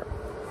software.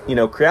 you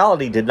know,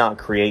 Creality did not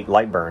create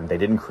Lightburn. They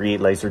didn't create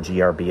Laser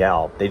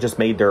GRBL. They just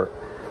made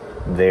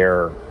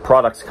their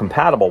products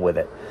compatible with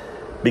it,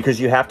 because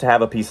you have to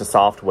have a piece of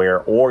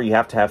software, or you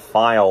have to have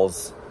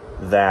files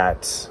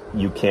that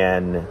you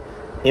can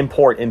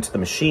import into the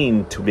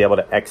machine to be able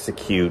to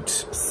execute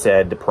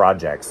said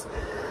projects.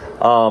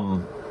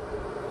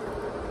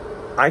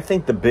 I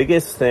think the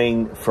biggest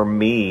thing for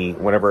me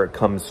whenever it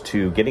comes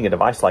to getting a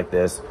device like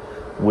this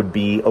would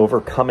be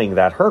overcoming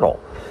that hurdle.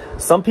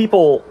 Some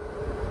people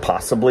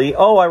possibly,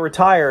 oh, I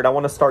retired, I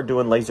want to start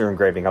doing laser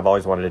engraving, I've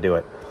always wanted to do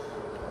it.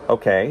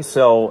 Okay,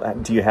 so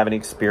do you have any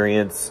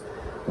experience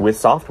with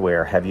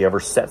software? Have you ever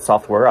set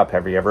software up?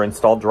 Have you ever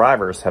installed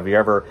drivers? Have you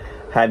ever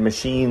had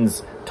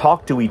machines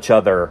talk to each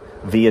other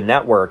via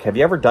network? Have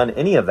you ever done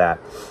any of that?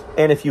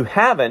 And if you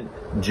haven't,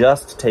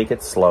 just take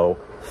it slow.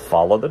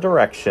 Follow the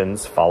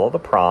directions, follow the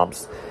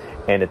prompts,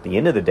 and at the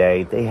end of the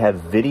day, they have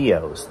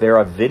videos. There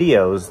are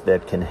videos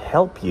that can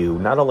help you,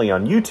 not only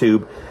on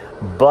YouTube,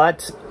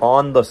 but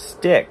on the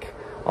stick,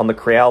 on the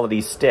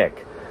Creality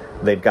stick.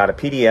 They've got a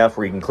PDF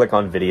where you can click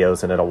on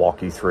videos and it'll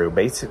walk you through.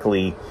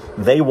 Basically,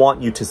 they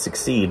want you to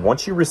succeed.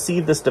 Once you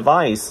receive this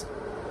device,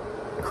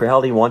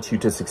 Creality wants you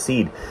to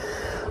succeed.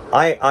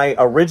 I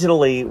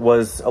originally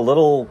was a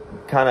little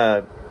kind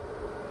of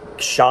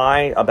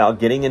shy about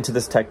getting into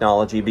this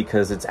technology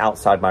because it's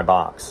outside my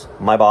box.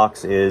 My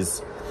box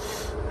is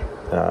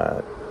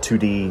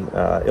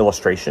 2D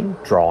illustration,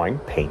 drawing,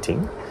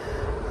 painting,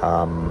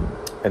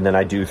 and then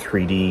I do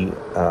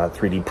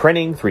 3D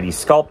printing, 3D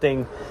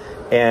sculpting,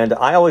 and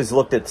I always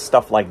looked at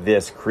stuff like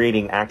this,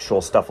 creating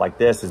actual stuff like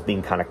this, as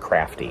being kind of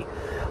crafty.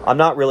 I'm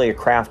not really a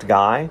craft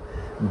guy,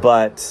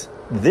 but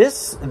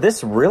this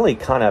really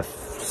kind of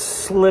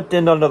slipped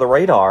in under the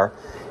radar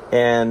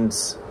and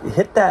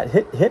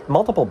hit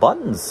multiple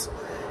buttons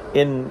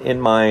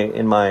in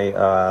my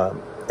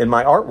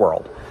art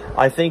world.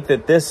 I think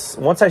that this,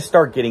 once I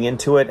start getting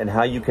into it and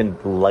how you can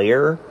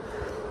layer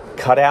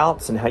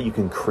cutouts and how you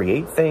can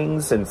create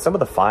things, and some of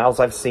the files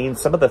I've seen,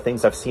 some of the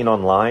things I've seen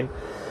online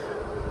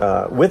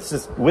with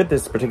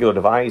this particular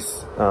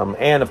device,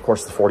 and of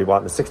course the 40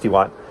 watt and the 60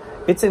 watt,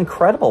 it's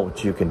incredible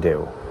what you can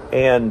do.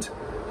 And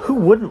who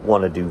wouldn't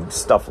want to do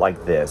stuff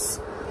like this?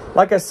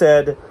 Like I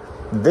said,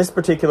 this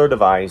particular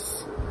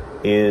device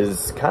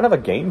is kind of a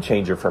game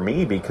changer for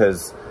me,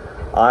 because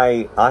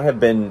I have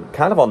been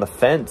kind of on the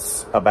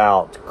fence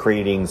about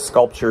creating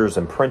sculptures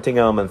and printing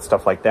them and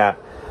stuff like that.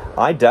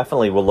 I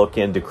definitely will look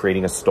into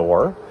creating a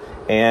store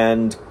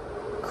and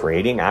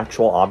creating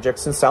actual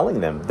objects and selling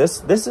them.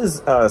 This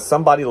is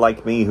somebody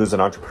like me who's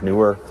an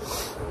entrepreneur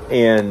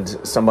and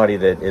somebody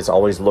that is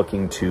always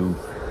looking to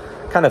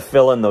kind of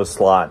fill in those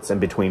slots in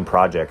between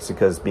projects,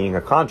 because being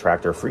a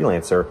contractor,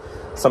 freelancer,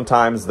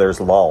 sometimes there's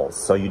lulls.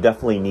 So you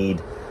definitely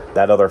need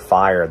that other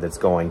fire that's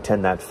going,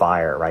 tend that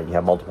fire, right? You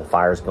have multiple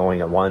fires going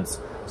at once,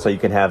 so you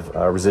can have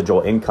residual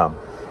income.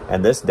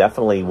 And this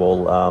definitely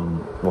will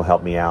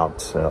help me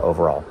out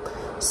overall.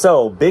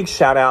 So big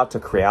shout out to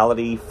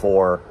Creality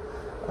for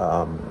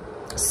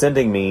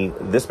sending me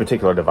this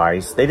particular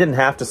device. They didn't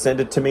have to send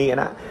it to me, and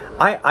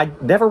I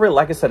never really,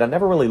 like I said, I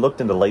never really looked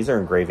into laser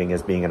engraving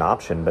as being an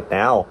option, but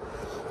now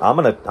I'm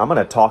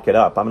gonna talk it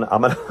up. I'm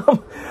gonna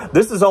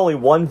this is only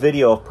one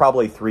video of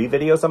probably 3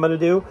 videos I'm gonna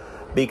do,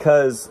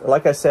 because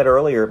like I said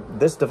earlier,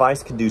 this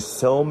device can do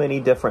so many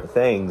different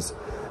things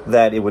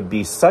that it would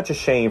be such a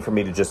shame for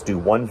me to just do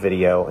one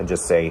video and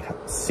just say,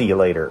 see you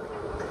later.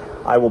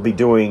 I will be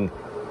doing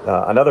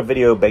another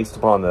video based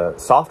upon the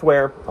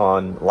software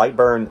on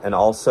Lightburn, and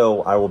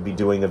also I will be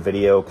doing a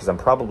video, because I'm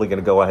probably going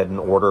to go ahead and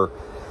order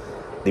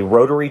the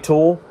rotary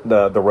tool,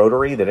 the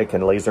rotary that it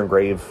can laser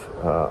engrave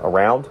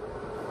around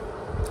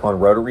on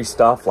rotary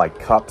stuff like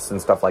cups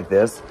and stuff like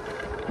this,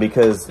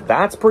 because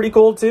that's pretty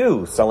cool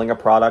too, selling a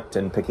product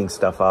and picking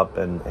stuff up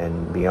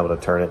and being able to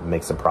turn it and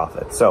make some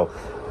profit. So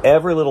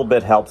every little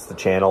bit helps the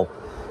channel,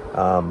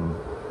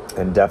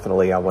 and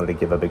definitely I wanted to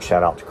give a big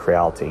shout out to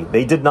Creality.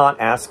 They did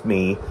not ask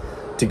me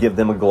to give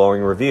them a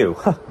glowing review.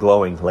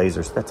 Glowing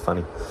lasers, that's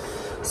funny.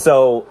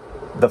 So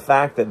the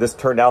fact that this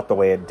turned out the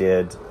way it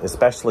did,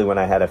 especially when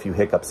I had a few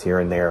hiccups here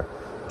and there,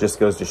 just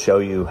goes to show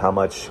you how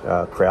much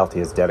Creality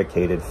is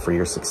dedicated for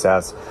your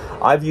success.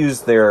 I've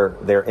used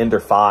their Ender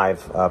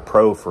 5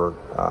 Pro for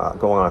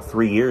going on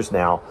 3 years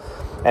now.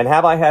 And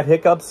have I had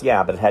hiccups?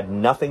 Yeah, but it had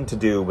nothing to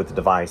do with the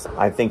device.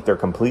 I think they're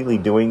completely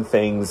doing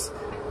things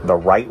the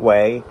right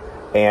way,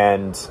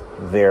 and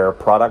their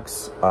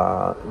products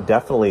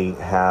definitely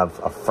have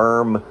a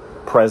firm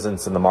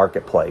presence in the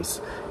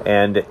marketplace.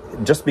 And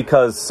just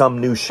because some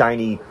new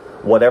shiny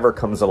whatever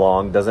comes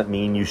along doesn't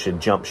mean you should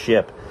jump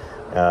ship.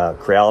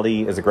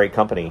 Creality is a great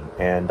company,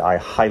 and I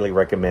highly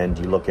recommend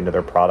you look into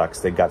their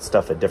products. They've got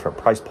stuff at different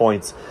price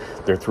points.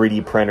 They're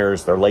 3D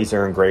printers, they're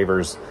laser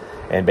engravers,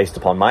 and based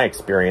upon my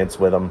experience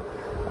with them,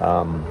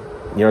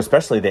 you know,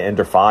 especially the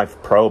Ender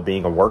 5 Pro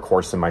being a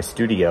workhorse in my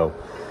studio,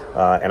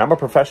 and I'm a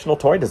professional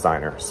toy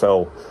designer.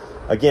 So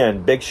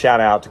again, big shout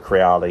out to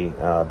Creality,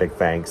 big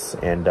thanks,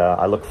 and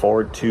I look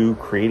forward to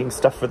creating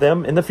stuff for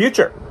them in the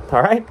future.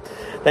 All right,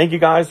 thank you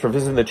guys for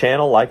visiting the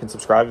channel. Like and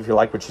subscribe if you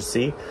like what you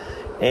see.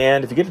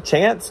 And if you get a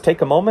chance,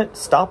 take a moment,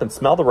 stop and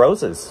smell the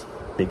roses,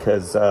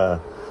 because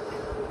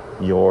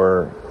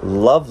your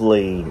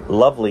lovely,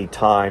 lovely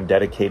time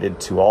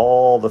dedicated to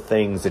all the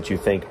things that you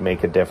think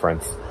make a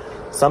difference.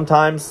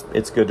 Sometimes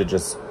it's good to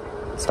just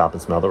stop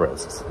and smell the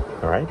roses.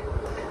 All right?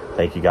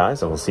 Thank you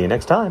guys, and we'll see you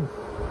next time.